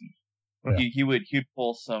crazy. Yeah. He'd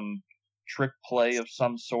pull some trick play of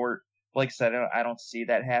some sort. Like I said, I don't see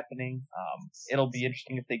that happening. It'll be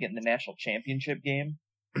interesting if they get in the national championship game.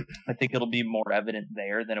 I think it'll be more evident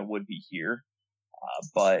there than it would be here.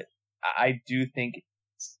 But I do think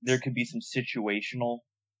there could be some situational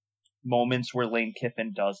moments where Lane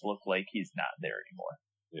Kiffin does look like he's not there anymore.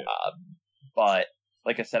 Yeah. But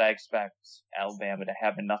like I said, I expect Alabama to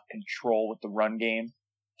have enough control with the run game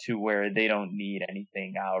to where they don't need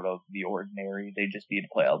anything out of the ordinary. They just need to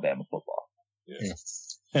play Alabama football. Yeah.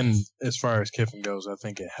 And as far as Kiffin goes, I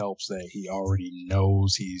think it helps that he already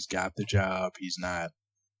knows he's got the job. He's not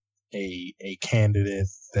a candidate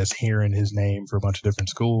that's hearing his name for a bunch of different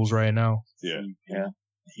schools right now. Yeah.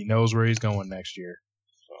 He knows where he's going next year.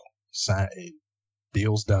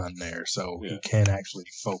 Deal's done there, so he can actually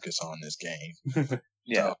focus on this game.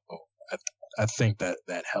 Yeah. So I think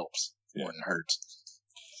that helps more than hurts.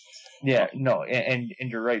 Yeah, no, and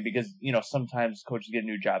you're right, because, sometimes coaches get a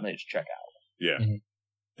new job and they just check out. Yeah. Mm-hmm.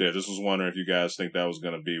 Yeah, just was wondering if you guys think that was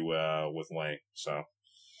going to be with Lane, so.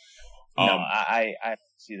 No, I don't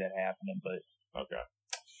see that happening, but. Okay.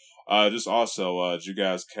 Just also, did you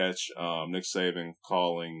guys catch Nick Saban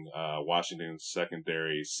calling Washington's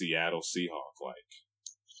secondary Seattle Seahawk like?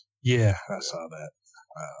 Yeah, I saw that.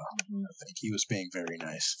 I think he was being very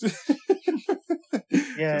nice.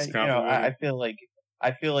 Yeah, I feel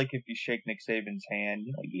like if you shake Nick Saban's hand,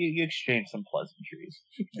 you exchange some pleasantries.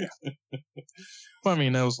 Yeah. Well, I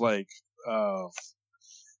mean, that was like I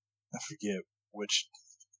forget which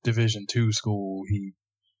Division II school he.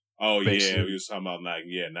 Oh yeah, we was talking about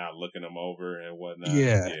not looking them over and whatnot.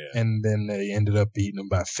 Yeah, and then they ended up beating them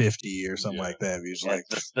by 50 or something like that. He was like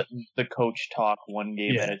the coach talk one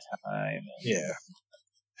game at a time. Yeah,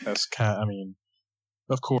 that's kind. I mean,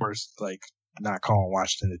 of course, like not calling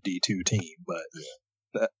Washington a D2 team,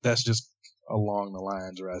 but that's just along the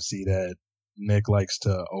lines where I see that Nick likes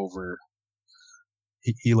to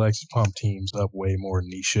He likes to pump teams up way more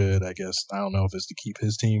than he should. I guess I don't know if it's to keep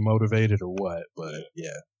his team motivated or what, but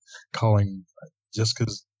calling just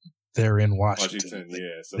because they're in Washington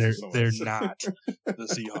they're not the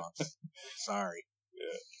Seahawks. Sorry.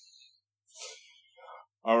 Yeah.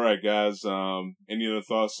 All right, guys. Any other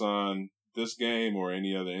thoughts on this game or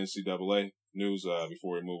any other NCAA news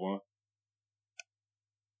before we move on?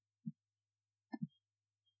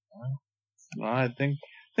 I think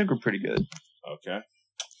we're pretty good. Okay.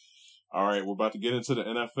 All right, we're about to get into the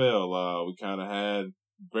NFL. We kind of had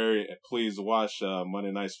very pleased to watch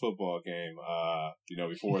Monday Night's football game,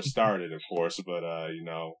 before it started, of course, but,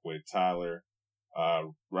 with Tyler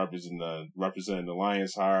representing the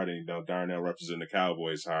Lions hard and, Darnell representing the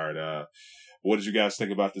Cowboys hard. What did you guys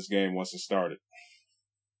think about this game once it started?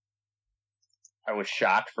 I was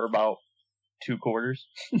shocked for about 2 quarters.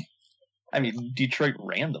 I mean, Detroit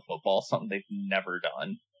ran the football, something they've never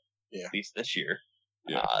done, at least this year.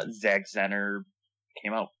 Yeah. Zach Zenner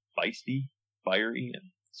came out feisty, fiery, and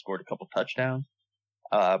scored a couple touchdowns.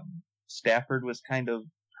 Stafford was kind of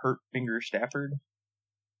hurt finger Stafford.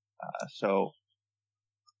 So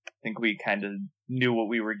I think we kind of knew what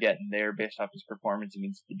we were getting there based off his performance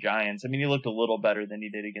against the Giants. I mean, he looked a little better than he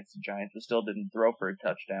did against the Giants, but still didn't throw for a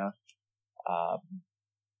touchdown.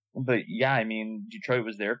 But yeah, I mean, Detroit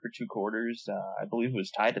was there for 2 quarters. I believe it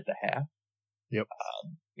was tied at the half. Yep.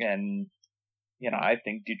 And, I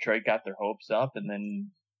think Detroit got their hopes up, and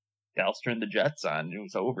then Dallas turned the Jets on. And it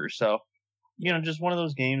was over. So, just one of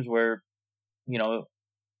those games where,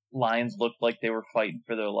 Lions looked like they were fighting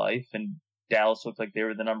for their life, and Dallas looked like they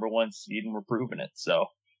were the number 1 seed and were proving it. So,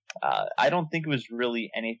 I don't think it was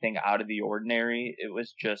really anything out of the ordinary. It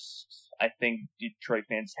was just, I think Detroit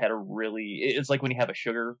fans had it's like when you have a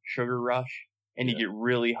sugar rush and you get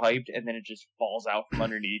really hyped and then it just falls out from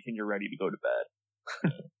underneath and you're ready to go to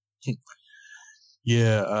bed.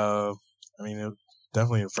 Yeah. I mean,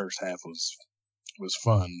 definitely the first half was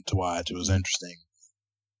fun to watch. It was interesting.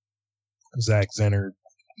 Zach Zenner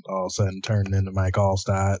all of a sudden turned into Mike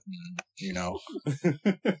Allstott and,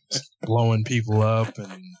 blowing people up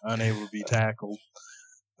and unable to be tackled.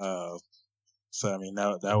 So, I mean,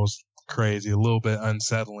 that was crazy. A little bit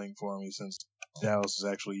unsettling for me since Dallas is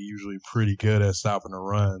actually usually pretty good at stopping a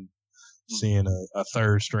run. Seeing a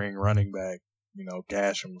third string running back,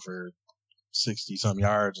 gash him for 60-some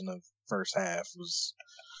yards in the first half was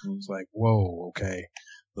like, whoa, okay,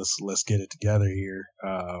 let's get it together here.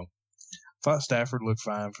 Thought Stafford looked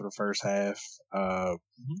fine for the first half.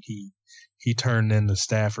 He turned into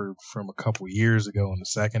Stafford from a couple years ago in the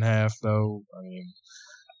second half, though. I mean,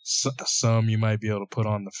 some you might be able to put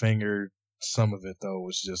on the finger. Some of it, though,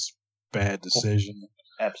 was just bad decision.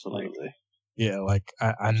 Absolutely.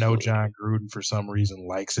 I know John Gruden for some reason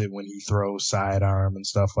likes it when he throws sidearm and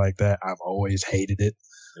stuff like that. I've always hated it.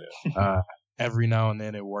 Yeah. Every now and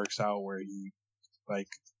then it works out where he,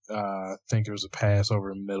 I think it was a pass over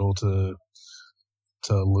the middle to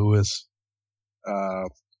Lewis,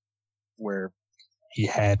 where he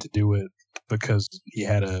had to do it because he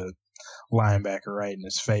had a linebacker right in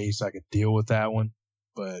his face. I could deal with that one,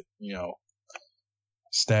 but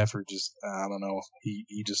Stafford just, I don't know,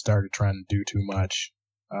 he just started trying to do too much,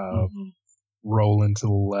 rolling to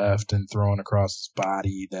the left and throwing across his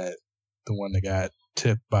body. That the one that got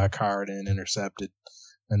tipped by Card and intercepted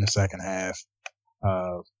in the second half.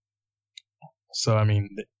 So I mean,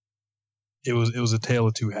 it was a tale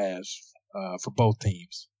of 2 halves for both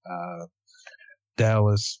teams.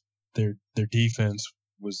 Dallas, their defense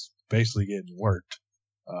was basically getting worked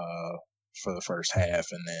for the first half,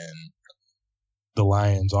 and then the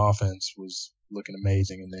Lions' offense was looking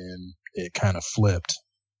amazing, and then it kind of flipped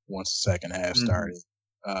once the second half started.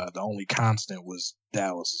 The only constant was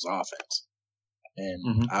Dallas's offense,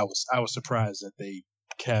 and I was surprised that they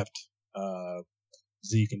kept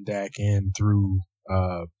Zeke and Dak in through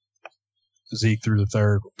Zeke through the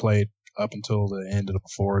third, played up until the end of the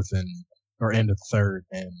fourth or end of the third,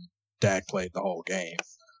 and Dak played the whole game.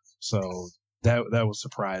 So that was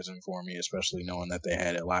surprising for me, especially knowing that they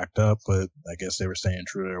had it locked up. But I guess they were staying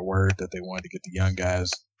true to their word that they wanted to get the young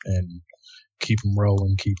guys and keep them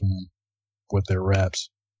rolling, keep them with their reps.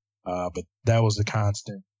 But that was the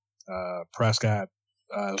constant. Prescott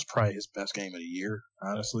was probably his best game of the year,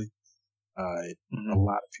 honestly. A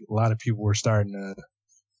lot of people were starting to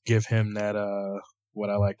give him that what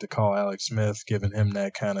I like to call Alex Smith, giving him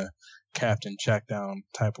that kind of captain check down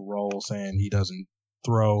type of role, saying he doesn't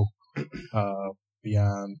throw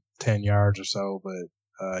beyond 10 yards or so,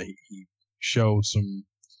 but he showed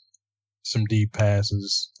some deep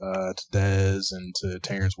passes to Dez and to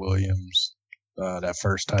Terrence Williams. That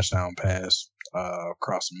first touchdown pass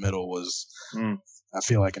across the middle was, I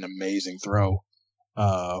feel like, an amazing throw.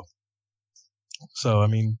 So I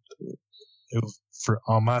mean,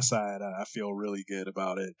 on my side, I feel really good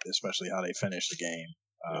about it, especially how they finished the game.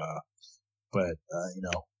 But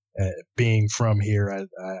being from here,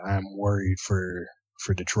 I'm worried for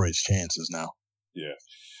Detroit's chances now. Yeah,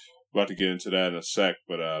 about to get into that in a sec,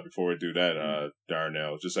 but before we do that,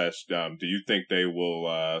 Darnell, just ask, do you think they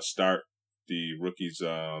will start the rookies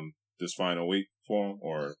this final week for them,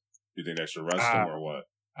 or do you think they should rest them, or what?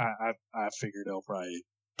 I figure they'll probably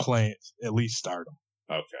play, at least start them.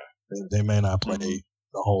 Okay. They may not play the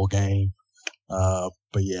whole game,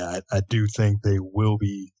 but yeah, I do think they will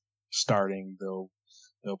be starting. They'll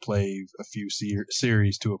play a few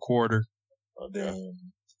series to a quarter. Okay.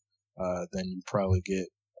 Then you probably get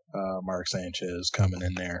Mark Sanchez coming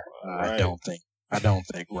in there. Right. I don't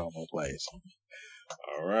think Romo plays.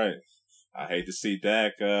 All right. I hate to see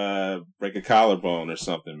Dak break a collarbone or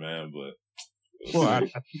something, man. But well,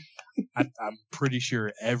 I'm pretty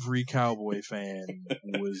sure every Cowboy fan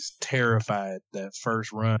was terrified that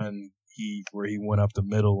first run where he went up the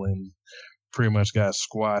middle and pretty much got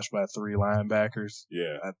squashed by 3 linebackers.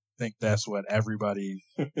 Yeah, I think that's what everybody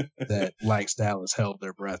that likes Dallas held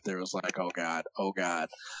their breath. There was like, oh God.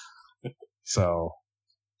 So,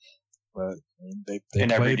 but they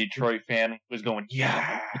and played. Every Detroit fan was going,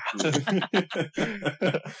 yeah,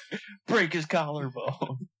 break his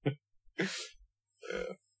collarbone. Yeah.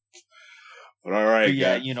 But all right, but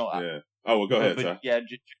yeah, guys. Yeah. Oh, well, go ahead, Ty.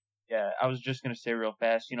 Yeah, I was just gonna say real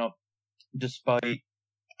fast. Despite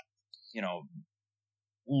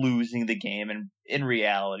losing the game and in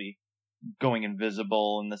reality going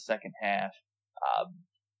invisible in the second half,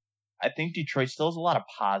 I think Detroit still has a lot of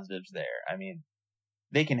positives there. I mean,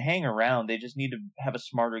 they can hang around. They just need to have a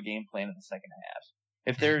smarter game plan in the second half.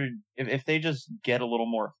 If they just get a little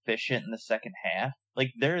more efficient in the second half,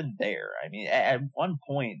 like they're there. I mean, at one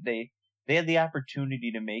point they had the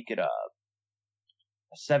opportunity to make it a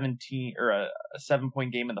 17 or a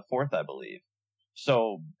 7-point game in the fourth, I believe.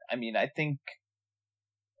 So, I mean, I think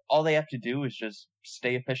all they have to do is just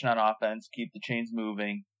stay efficient on offense, keep the chains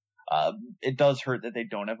moving. It does hurt that they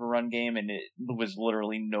don't have a run game, and it was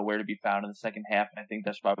literally nowhere to be found in the second half. And I think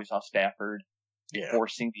that's why we saw Stafford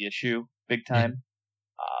forcing the issue big time.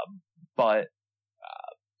 But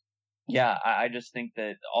I just think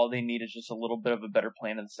that all they need is just a little bit of a better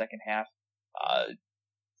plan in the second half.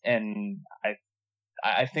 And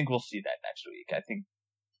I think we'll see that next week. I think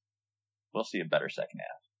we'll see a better second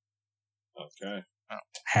half. Okay.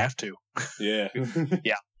 Have to. Yeah.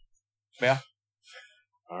 Yeah.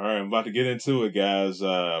 All right, I'm about to get into it, guys.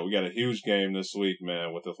 We got a huge game this week,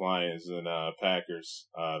 man, with the Lions and Packers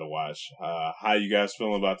to watch. How you guys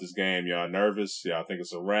feeling about this game? Y'all nervous? Y'all think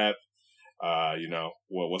it's a wrap?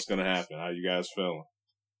 What's going to happen? How you guys feeling?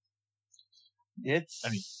 It's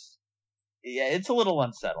a little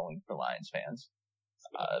unsettling for Lions fans.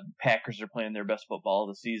 Packers are playing their best football of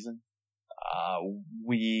the season.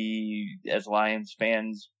 We, as Lions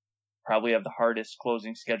fans, probably have the hardest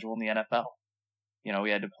closing schedule in the NFL.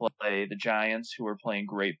 We had to play the Giants, who were playing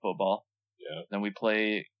great football. Yeah. Then we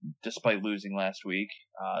play, despite losing last week,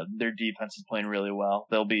 their defense is playing really well.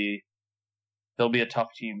 They'll be a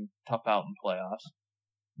tough team, tough out in playoffs.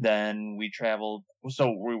 Then we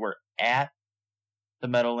were at the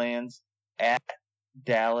Meadowlands, at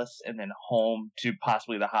Dallas, and then home to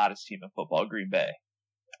possibly the hottest team in football, Green Bay.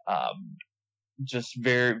 Just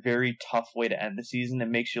very, very tough way to end the season. It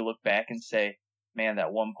makes you look back and say, man, that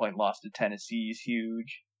 1-point loss to Tennessee is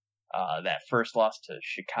huge. That first loss to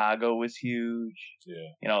Chicago was huge.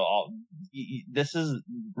 Yeah. This is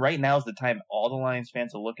right now is the time all the Lions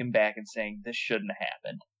fans are looking back and saying this shouldn't have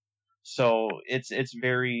happened. So it's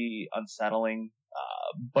very unsettling,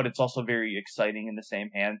 but it's also very exciting in the same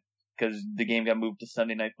hand because the game got moved to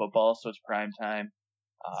Sunday Night Football, so it's prime time.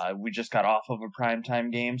 We just got off of a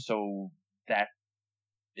primetime game, so that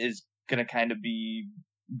is going to kind of be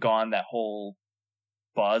gone. That whole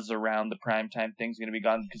buzz around the primetime thing is going to be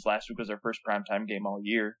gone because last week was our first primetime game all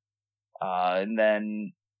year. And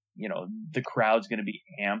then, the crowd's going to be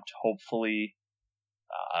amped, hopefully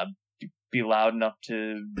be loud enough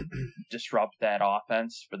to disrupt that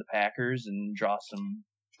offense for the Packers and draw some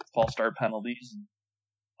false start penalties and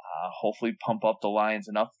hopefully pump up the Lions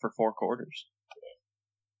enough for 4 quarters.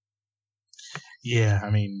 Yeah, I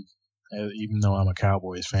mean, even though I'm a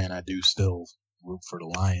Cowboys fan, I do still root for the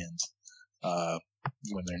Lions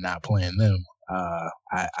when they're not playing them.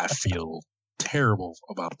 I feel terrible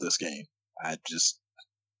about this game. I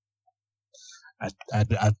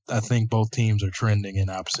think both teams are trending in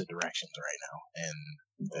opposite directions right now, and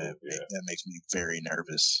that makes me very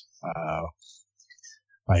nervous.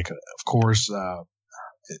 Of course,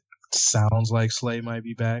 it sounds like Slay might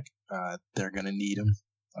be back. They're gonna need him.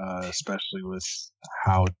 Especially with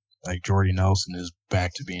how Jordy Nelson is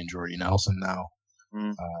back to being Jordy Nelson now,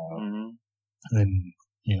 and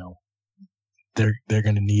they're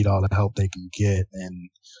going to need all the help they can get, and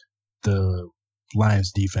the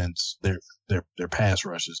Lions defense, their pass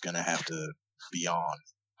rush is going to have to be on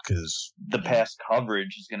because the pass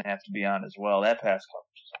coverage is going to have to be on as well. That pass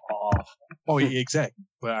coverage is awful. Oh, yeah, exactly.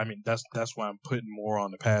 But I mean, that's why I'm putting more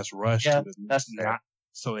on the pass rush. Yeah, that's fair.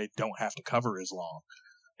 So they don't have to cover as long.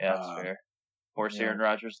 Yeah, that's fair. Of course, Aaron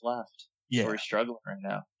Rodgers left. Yeah. So he's struggling right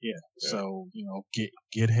now. Yeah. So,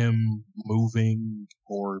 get him moving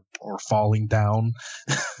or falling down.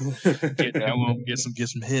 Get some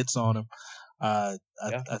hits on him. I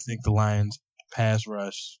think the Lions pass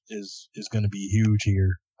rush is going to be huge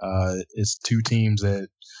here. It's 2 teams that,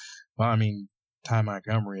 Well, I mean, Ty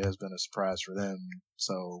Montgomery has been a surprise for them,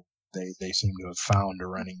 so they seem to have found a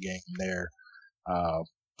running game there.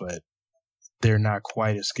 But they're not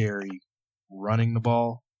quite as scary running the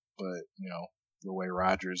ball. But, the way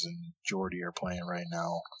Rodgers and Jordy are playing right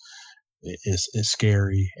now, it's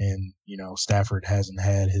scary. And, Stafford hasn't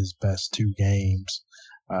had his best 2 games.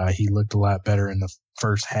 He looked a lot better in the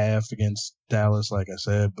first half against Dallas, like I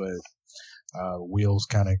said, but wheels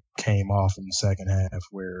kind of came off in the second half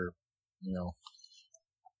where,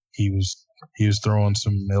 he was throwing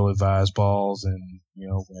some ill-advised balls and,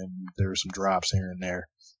 and there were some drops here and there.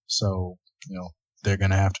 So, they're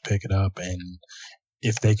going to have to pick it up. And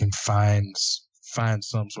if they can find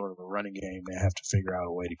some sort of a running game, they have to figure out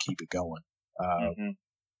a way to keep it going.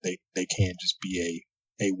 They can't just be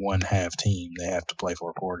a one-half team. They have to play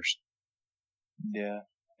 4 quarters. Yeah.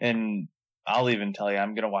 And I'll even tell you,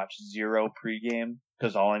 I'm going to watch 0 pregame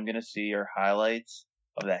because all I'm going to see are highlights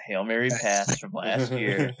of that Hail Mary pass from last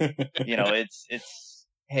year.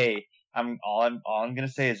 Hey, all I'm going to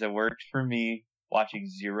say is it worked for me watching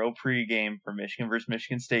 0 pregame for Michigan versus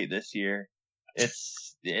Michigan State this year.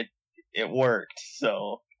 It worked.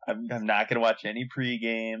 So I'm not going to watch any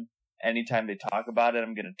pregame. Anytime they talk about it,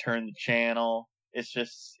 I'm going to turn the channel. It's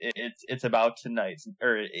just, it's about tonight,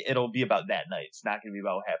 or it'll be about that night. It's not going to be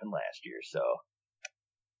about what happened last year. So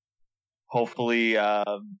hopefully,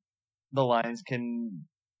 the Lions can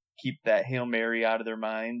keep that Hail Mary out of their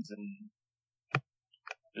minds and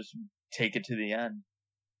just take it to the end.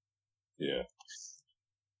 Yeah.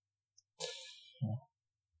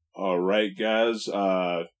 All right, guys.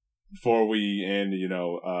 Before we end,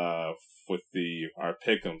 with our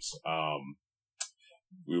pick'ems,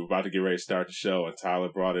 we were about to get ready to start the show, and Tyler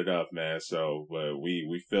brought it up, man. So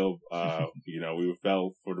we feel, we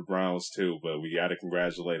felt for the Browns too, but we got to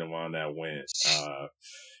congratulate them on that win.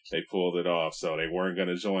 They pulled it off, so they weren't going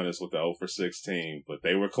to join us with the 0 for 16, but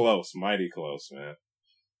they were close, mighty close, man.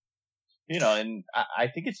 And I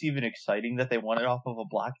think it's even exciting that they won it off of a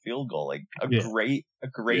blocked field goal, like a great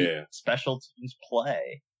special teams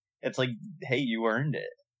play. It's like, hey, you earned it.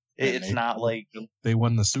 It's not like they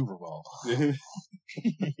won the Super Bowl.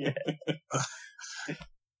 Yeah. That's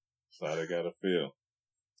how they gotta feel.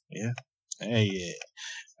 Yeah. Hey,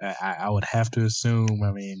 I would have to assume,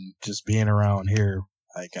 just being around here,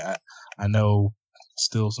 like I know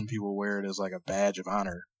still some people wear it as like a badge of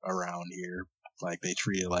honor around here. Like they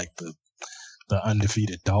treat it like the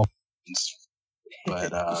undefeated Dolphins.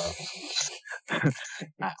 But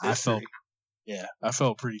I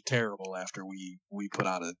felt pretty terrible after we put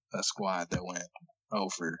out a squad that went 0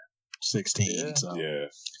 for 16. Yeah. So Yeah.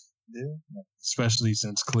 Especially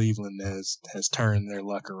since Cleveland has turned their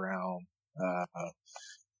luck around.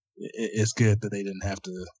 It's good that they didn't have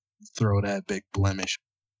to throw that big blemish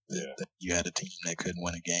that you had a team that couldn't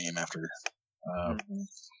win a game after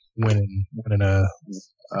winning a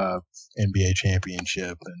NBA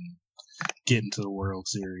championship and getting to the World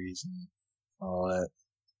Series and all that.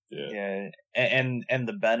 Yeah. And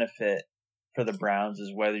the benefit for the Browns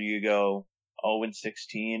is whether you go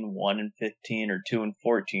 0-16, 1-15, or 2-14,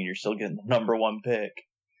 you're still getting the number 1 pick.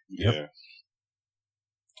 Yep. Yeah.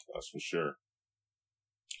 That's for sure.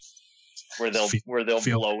 Where they'll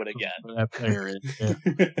blow it again. That player, yeah.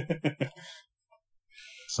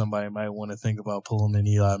 Somebody might want to think about pulling in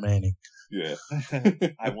Eli Manning. Yeah.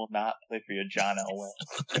 I will not play for you, John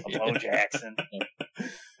Elway. Bo Jackson.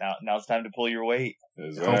 Now it's time to pull your weight.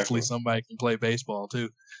 Exactly. Hopefully somebody can play baseball too.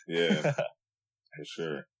 Yeah. For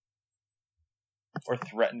sure. Or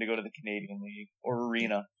threaten to go to the Canadian League or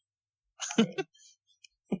Arena. It's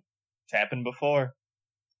happened before.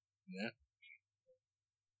 Yeah.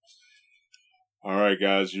 All right,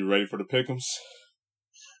 guys, you ready for the pick'ems?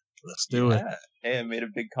 Let's do it. Hey, I made a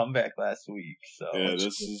big comeback last week. So yeah,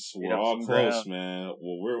 we're all close, man.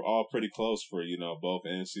 Well, we're all pretty close for, both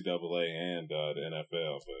NCAA and the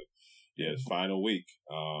NFL. But yeah, it's final week.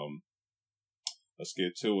 Let's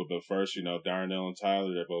get to it. But first, Darnell and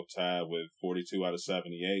Tyler, they're both tied with 42 out of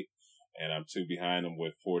 78. And I'm 2 behind them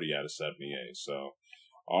with 40 out of 78. So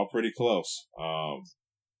all pretty close.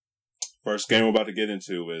 First game we're about to get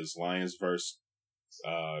into is Lions versus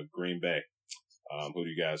Green Bay. Who do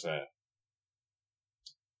you guys have?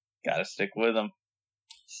 Gotta stick with them.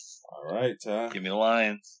 All right, Ty. Give me the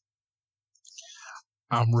Lions.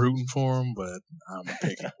 I'm rooting for them, but I'm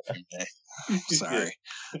picking Green Bay. Sorry.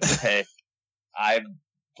 Hey,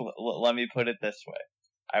 let me put it this way.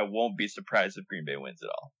 I won't be surprised if Green Bay wins it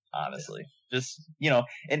all, honestly. Just,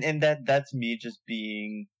 and that's me just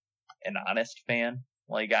being an honest fan.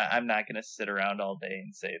 Like, I'm not going to sit around all day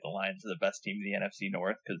and say the Lions are the best team in the NFC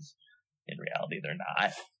North, because in reality they're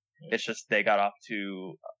not. It's just they got off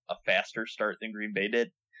to a faster start than Green Bay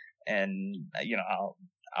did, and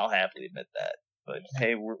I'll happily admit that. But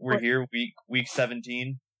hey, we're here, week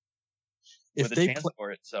 17, with a chance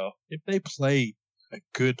for it. So if they play a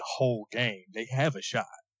good whole game, they have a shot.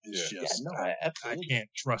 It's just I can't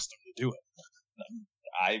trust them to do it.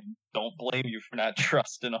 I don't blame you for not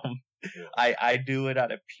trusting them. Yeah. I do it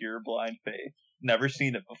out of pure blind faith. Never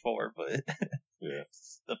seen it before, but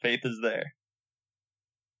the faith is there.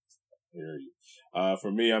 I hear you.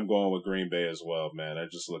 For me, I'm going with Green Bay as well, man. They're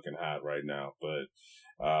just looking hot right now. But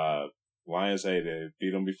Lions, hey, they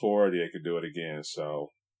beat them before. They could do it again. So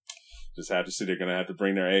just have to see. They're going to have to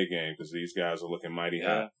bring their A game because these guys are looking mighty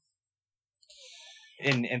hot.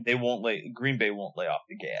 And they won't Green Bay won't lay off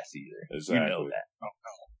the gas either. Exactly. You know that.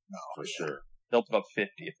 No, for sure. They'll put up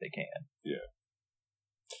 50 if they can. Yeah.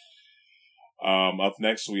 Up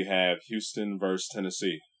next we have Houston versus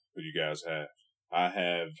Tennessee. Who do you guys have?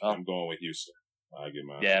 I'm going with Houston. I get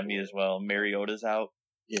mine. Yeah, me as well. Mariota's out.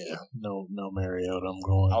 Yeah, no Mariota. I'm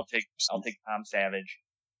going. I'll take Tom Savage.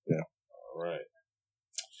 Yeah. All right.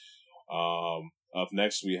 Up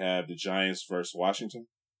next we have the Giants versus Washington.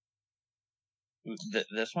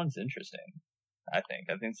 This one's interesting. I think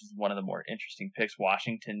this is one of the more interesting picks.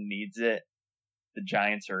 Washington needs it. The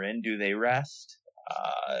Giants are in. Do they rest?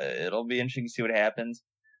 It'll be interesting to see what happens.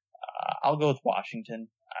 I'll go with Washington.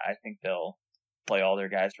 I think they'll play all their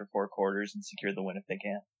guys for 4 quarters and secure the win if they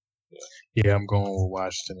can. Yeah, I'm going with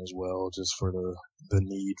Washington as well, just for the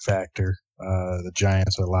need factor. The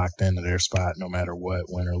Giants are locked into their spot no matter what,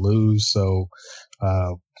 win or lose. So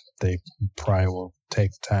they probably will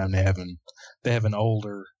take the time. They have an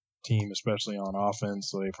older team, especially on offense,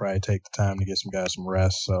 so they probably take the time to get some guys some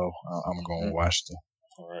rest. So I'm going with Washington.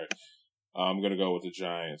 All right. I'm going to go with the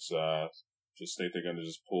Giants. Just think they're going to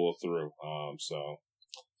just pull through. So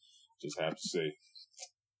just have to see.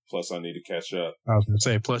 Plus, I need to catch up. I was going to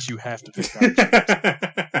say, plus you have to pick up.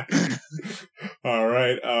 All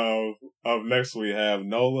right. Up next, we have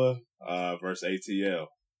NOLA versus ATL.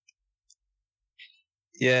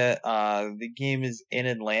 Yeah, the game is in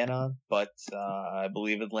Atlanta, but I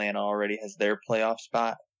believe Atlanta already has their playoff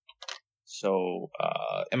spot. So,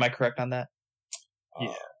 am I correct on that?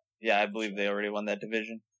 Yeah, I believe they already won that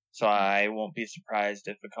division. So I won't be surprised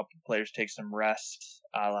if a couple of players take some rest,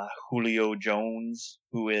 a la Julio Jones,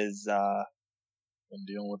 who is been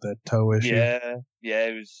dealing with that toe issue. Yeah,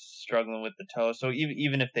 he was struggling with the toe. So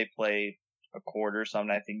even if they play a quarter or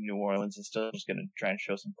something, I think New Orleans is still just going to try and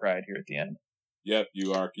show some pride here at the end. Yep,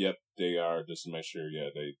 you are. Yep, they are. Just to make sure,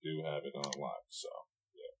 they do have it on lock. So,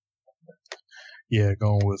 yeah,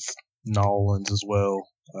 going with Nolans as well.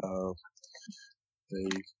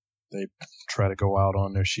 They try to go out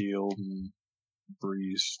on their shield, and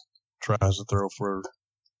Breeze tries to throw for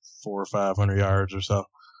 400 or 500 yards or so.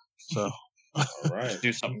 So, all right,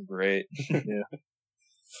 do something great. Yeah.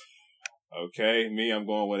 Okay, me, I'm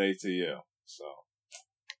going with ATL. So,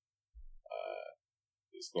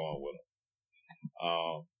 just going with them.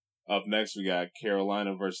 Up next, we got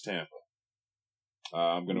Carolina versus Tampa.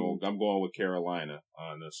 I'm going with Carolina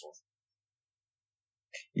on this one.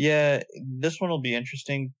 Yeah, this one will be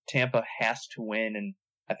interesting. Tampa has to win, and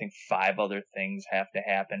I think 5 other things have to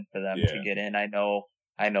happen for them to get in. I know.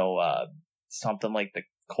 Something like the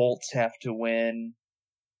Colts have to win.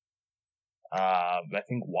 I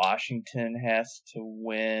think Washington has to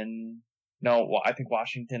win. No, I think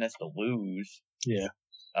Washington has to lose. Yeah.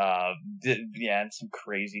 And some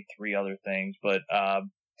crazy 3 other things, but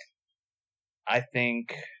I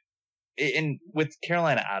think. And with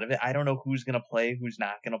Carolina out of it, I don't know who's going to play, who's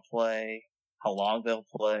not going to play, how long they'll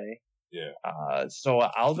play. Yeah. So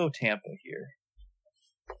I'll go Tampa here.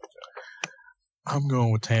 I'm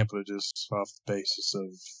going with Tampa just off the basis of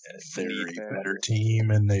they're a better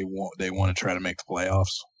team and they want to try to make the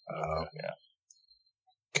playoffs.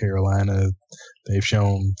 Carolina, they've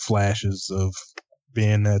shown flashes of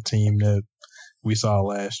being that team that we saw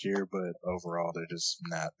last year, but overall they're just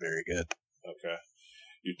not very good. Okay.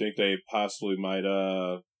 You think they possibly might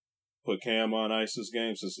put Cam on ice this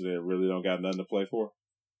game since they really don't got nothing to play for?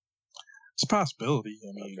 It's a possibility.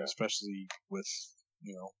 I mean, especially with,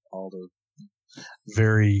 all the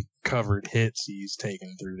very covered hits he's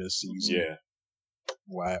taken through this season. Yeah.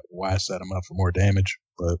 Why set him up for more damage?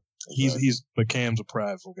 But but Cam's a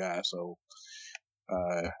prideful guy, so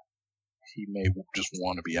he may just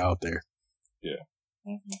want to be out there. Yeah.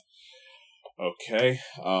 Mm-hmm. Okay.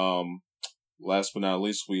 Last but not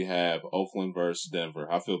least, we have Oakland versus Denver.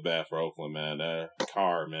 I feel bad for Oakland, man. That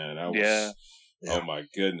car, man. That was, yeah. Oh my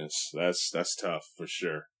goodness, that's tough for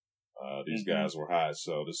sure. These guys were hot,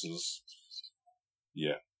 so this is,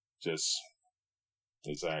 just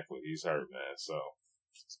exactly. He's hurt, man. So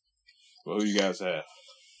Well, who you guys have?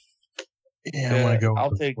 Yeah, I'm gonna go. I'll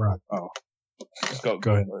with take. Oh, Just go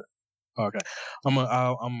ahead. for it. Okay, I'm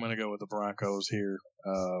gonna go with the Broncos here.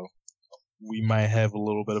 We might have a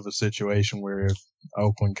little bit of a situation where if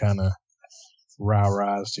Oakland kind of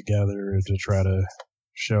rah-rahs together to try to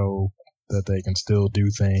show that they can still do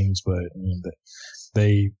things, but I mean,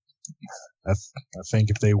 I think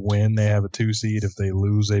if they win, they have a 2 seed. If they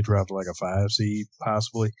lose, they drop to like a 5 seed,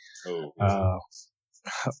 possibly. Oh, yeah.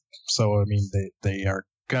 So I mean, they are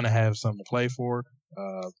gonna have something to play for.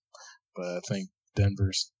 But I think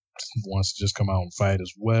Denver wants to just come out and fight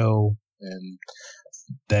as well. And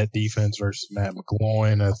that defense versus Matt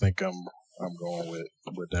McGloin, I think I'm going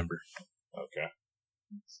with Denver. Okay.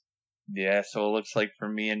 Yeah, so it looks like for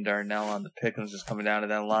me and Darnell on the Pick'ems is coming down to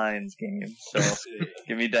that Lions game. So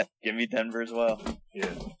give me Denver as well.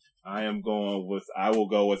 Yeah. I will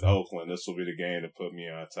go with Oakland. This will be the game to put me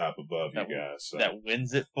on top above you guys. So. That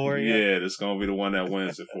wins it for you? Yeah, this is going to be the one that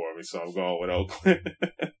wins it for me. So I'm going with Oakland.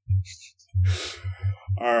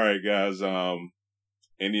 All right, guys.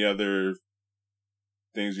 Any other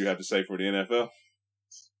things you have to say for the NFL?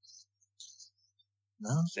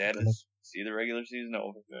 No. Sad to see the regular season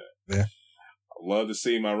over. Yeah. I'd love to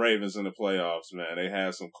see my Ravens in the playoffs, man. They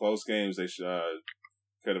had some close games they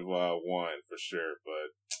could have won for sure,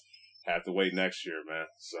 but have to wait next year, man.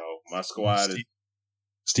 So my squad is...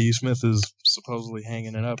 Steve Smith is supposedly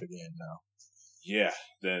hanging it up again now. Yeah,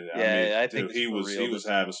 I think he was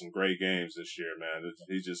having some great games this year, man.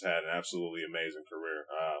 He just had an absolutely amazing career.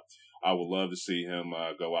 I would love to see him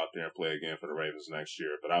go out there and play again for the Ravens next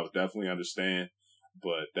year, but I would definitely understand.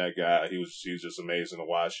 But that guy, he was just amazing to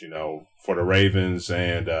watch, for the Ravens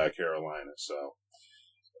and Carolina. So,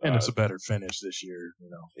 and it's a better finish this year,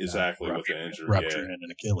 exactly with the injury, rupturing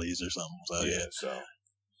an Achilles or something. So so.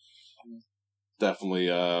 Definitely,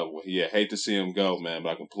 hate to see him go, man, but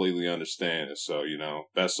I completely understand it. So,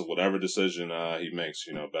 best of whatever decision he makes,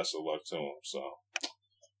 best of luck to him. So,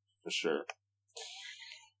 for sure.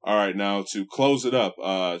 All right, now to close it up,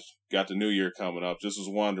 got the new year coming up. Just was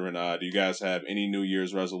wondering, do you guys have any New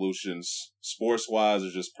Year's resolutions, sports-wise or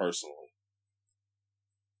just personally?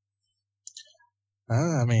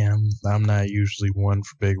 I mean, I'm not usually one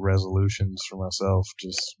for big resolutions for myself.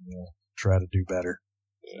 Just try to do better.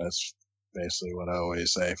 Yeah. That's basically what I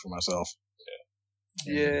always say for myself.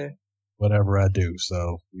 Yeah. Whatever I do.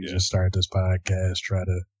 So we just start this podcast, try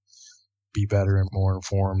to be better and more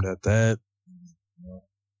informed at that.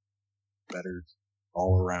 Better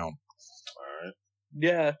all around. All right.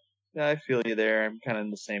 Yeah, I feel you there. I'm kind of in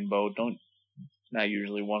the same boat. Not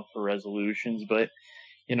usually one for resolutions, but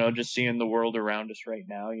just seeing the world around us right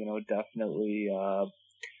now, definitely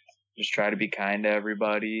just try to be kind to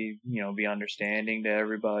everybody, be understanding to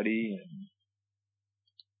everybody,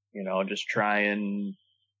 and just try and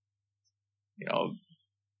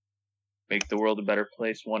make the world a better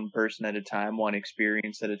place, one person at a time, one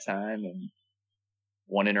experience at a time, and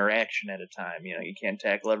one interaction at a time. You can't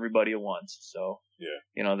tackle everybody at once. So,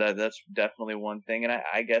 that's definitely one thing. And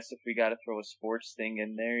I guess if we got to throw a sports thing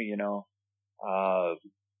in there,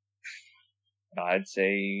 I'd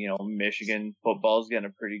say, Michigan football's getting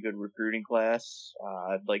a pretty good recruiting class.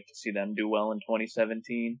 I'd like to see them do well in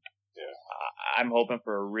 2017. Yeah. I'm hoping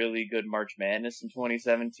for a really good March Madness in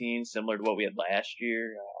 2017, similar to what we had last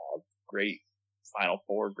year. Great Final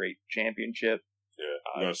Four, great championship. Yeah,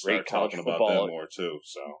 we're going to start talking about that more too.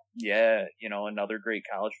 So yeah, another great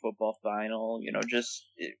college football final. Just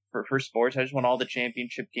for sports, I just want all the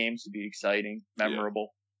championship games to be exciting,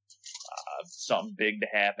 memorable, something big to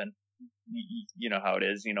happen. You know how it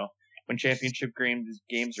is. When championship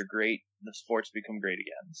games are great, the sports become great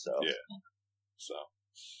again. So yeah, so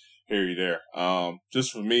hear you there.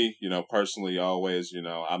 Just for me, personally, always,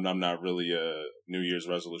 I'm not really a New Year's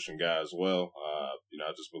resolution guy as well.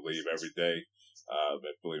 I just believe every day. I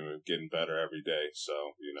believe in getting better every day. So,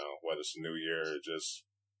 whether it's a new year or just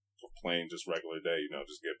plain, just regular day,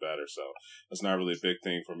 just get better. So that's not really a big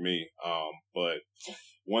thing for me. But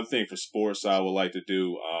one thing for sports I would like to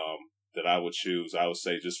do, that I would choose, I would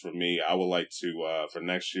say just for me, I would like to, for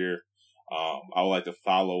next year, I would like to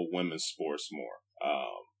follow women's sports more.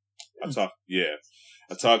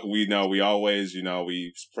 We always,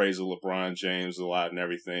 we praise LeBron James a lot and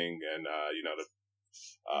everything. And,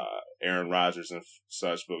 Aaron Rodgers and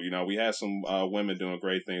such, but we had some women doing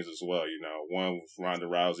great things as well. One with Ronda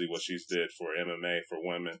Rousey, what she's did for MMA for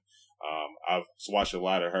women. I've watched a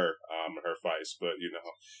lot of her fights, but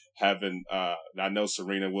I know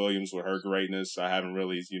Serena Williams with her greatness. I haven't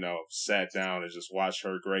really sat down and just watched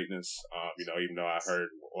her greatness. Even though I heard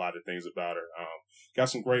a lot of things about her. Got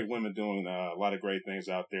some great women doing a lot of great things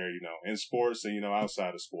out there. In sports and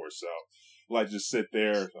outside of sports. So I like to just sit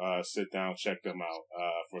down, check them out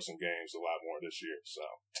for some games a lot more this year. So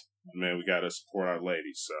man, we got to support our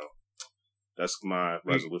ladies. So that's my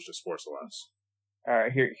resolution, Sports Alliance. All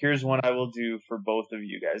right, here's one I will do for both of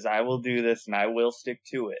you guys. I will do this, and I will stick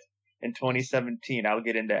to it. In 2017, I'll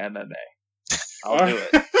get into MMA. I'll do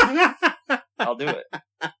it. I'll do it.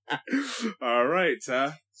 All right,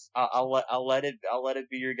 Ty. I'll let it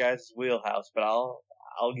be your guys' wheelhouse, but I'll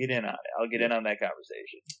get in on it. I'll get in on that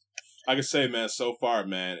conversation. I can say, man, so far,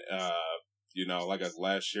 man, like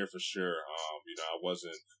last year for sure, I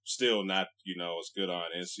wasn't still not, as good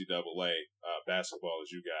on NCAA basketball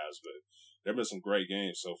as you guys, but there have been some great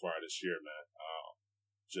games so far this year, man.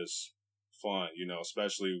 Just fun,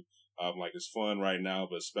 especially, it's fun right now,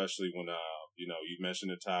 but especially when, you mentioned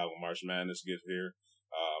the time when March Madness gets here,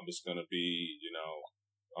 it's going to be,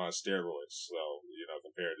 on steroids. So,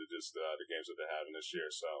 compared to just the games that they're having this year.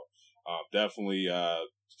 So, definitely,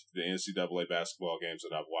 the NCAA basketball games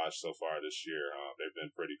that I've watched so far this year, they've been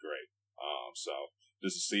pretty great. So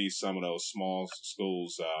just to see some of those small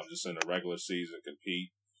schools, just in the regular season compete,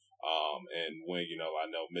 and when, I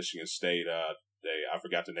know Michigan State, I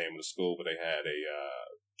forgot the name of the school, but they had a,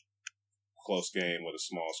 close game with a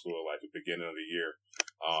small school like the beginning of the year.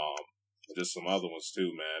 Just some other ones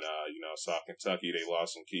too, man. Saw Kentucky, they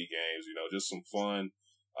lost some key games, just some fun,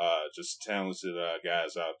 just talented,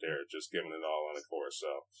 guys out there just giving it all on the court.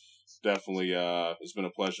 So definitely, it's been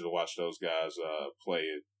a pleasure to watch those guys, play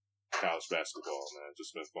college basketball, man.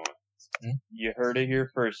 Just been fun. You heard it here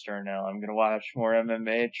first, Darnell. I'm going to watch more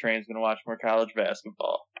MMA. Trey's going to watch more college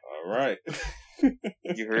basketball. All right.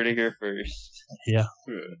 You heard it here first. Yeah.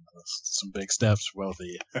 Some big steps for both of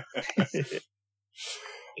you.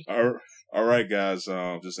 All right, guys.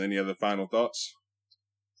 Just any other final thoughts?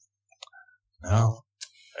 No.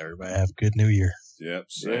 Everybody have a good New Year. Yep.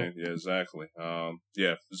 Same. Yeah, exactly.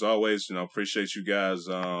 As always, appreciate you guys,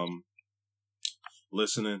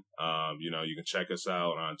 listening. You can check us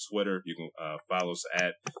out on Twitter. You can follow us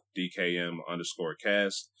at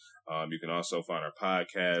DKM_cast. You can also find our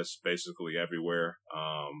podcast basically everywhere.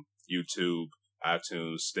 YouTube,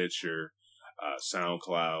 iTunes, Stitcher,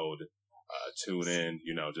 SoundCloud, TuneIn.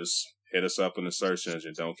 Just hit us up in the search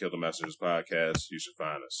engine. Don't Kill the Messengers podcast. You should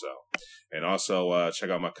find us. So, and also check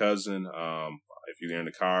out my cousin. If you're in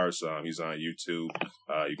the cars, he's on YouTube.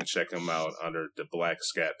 You can check him out under the Black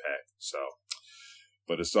Scat Pack. So.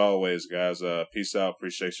 But as always, guys, peace out.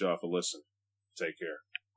 Appreciate y'all for listening. Take care.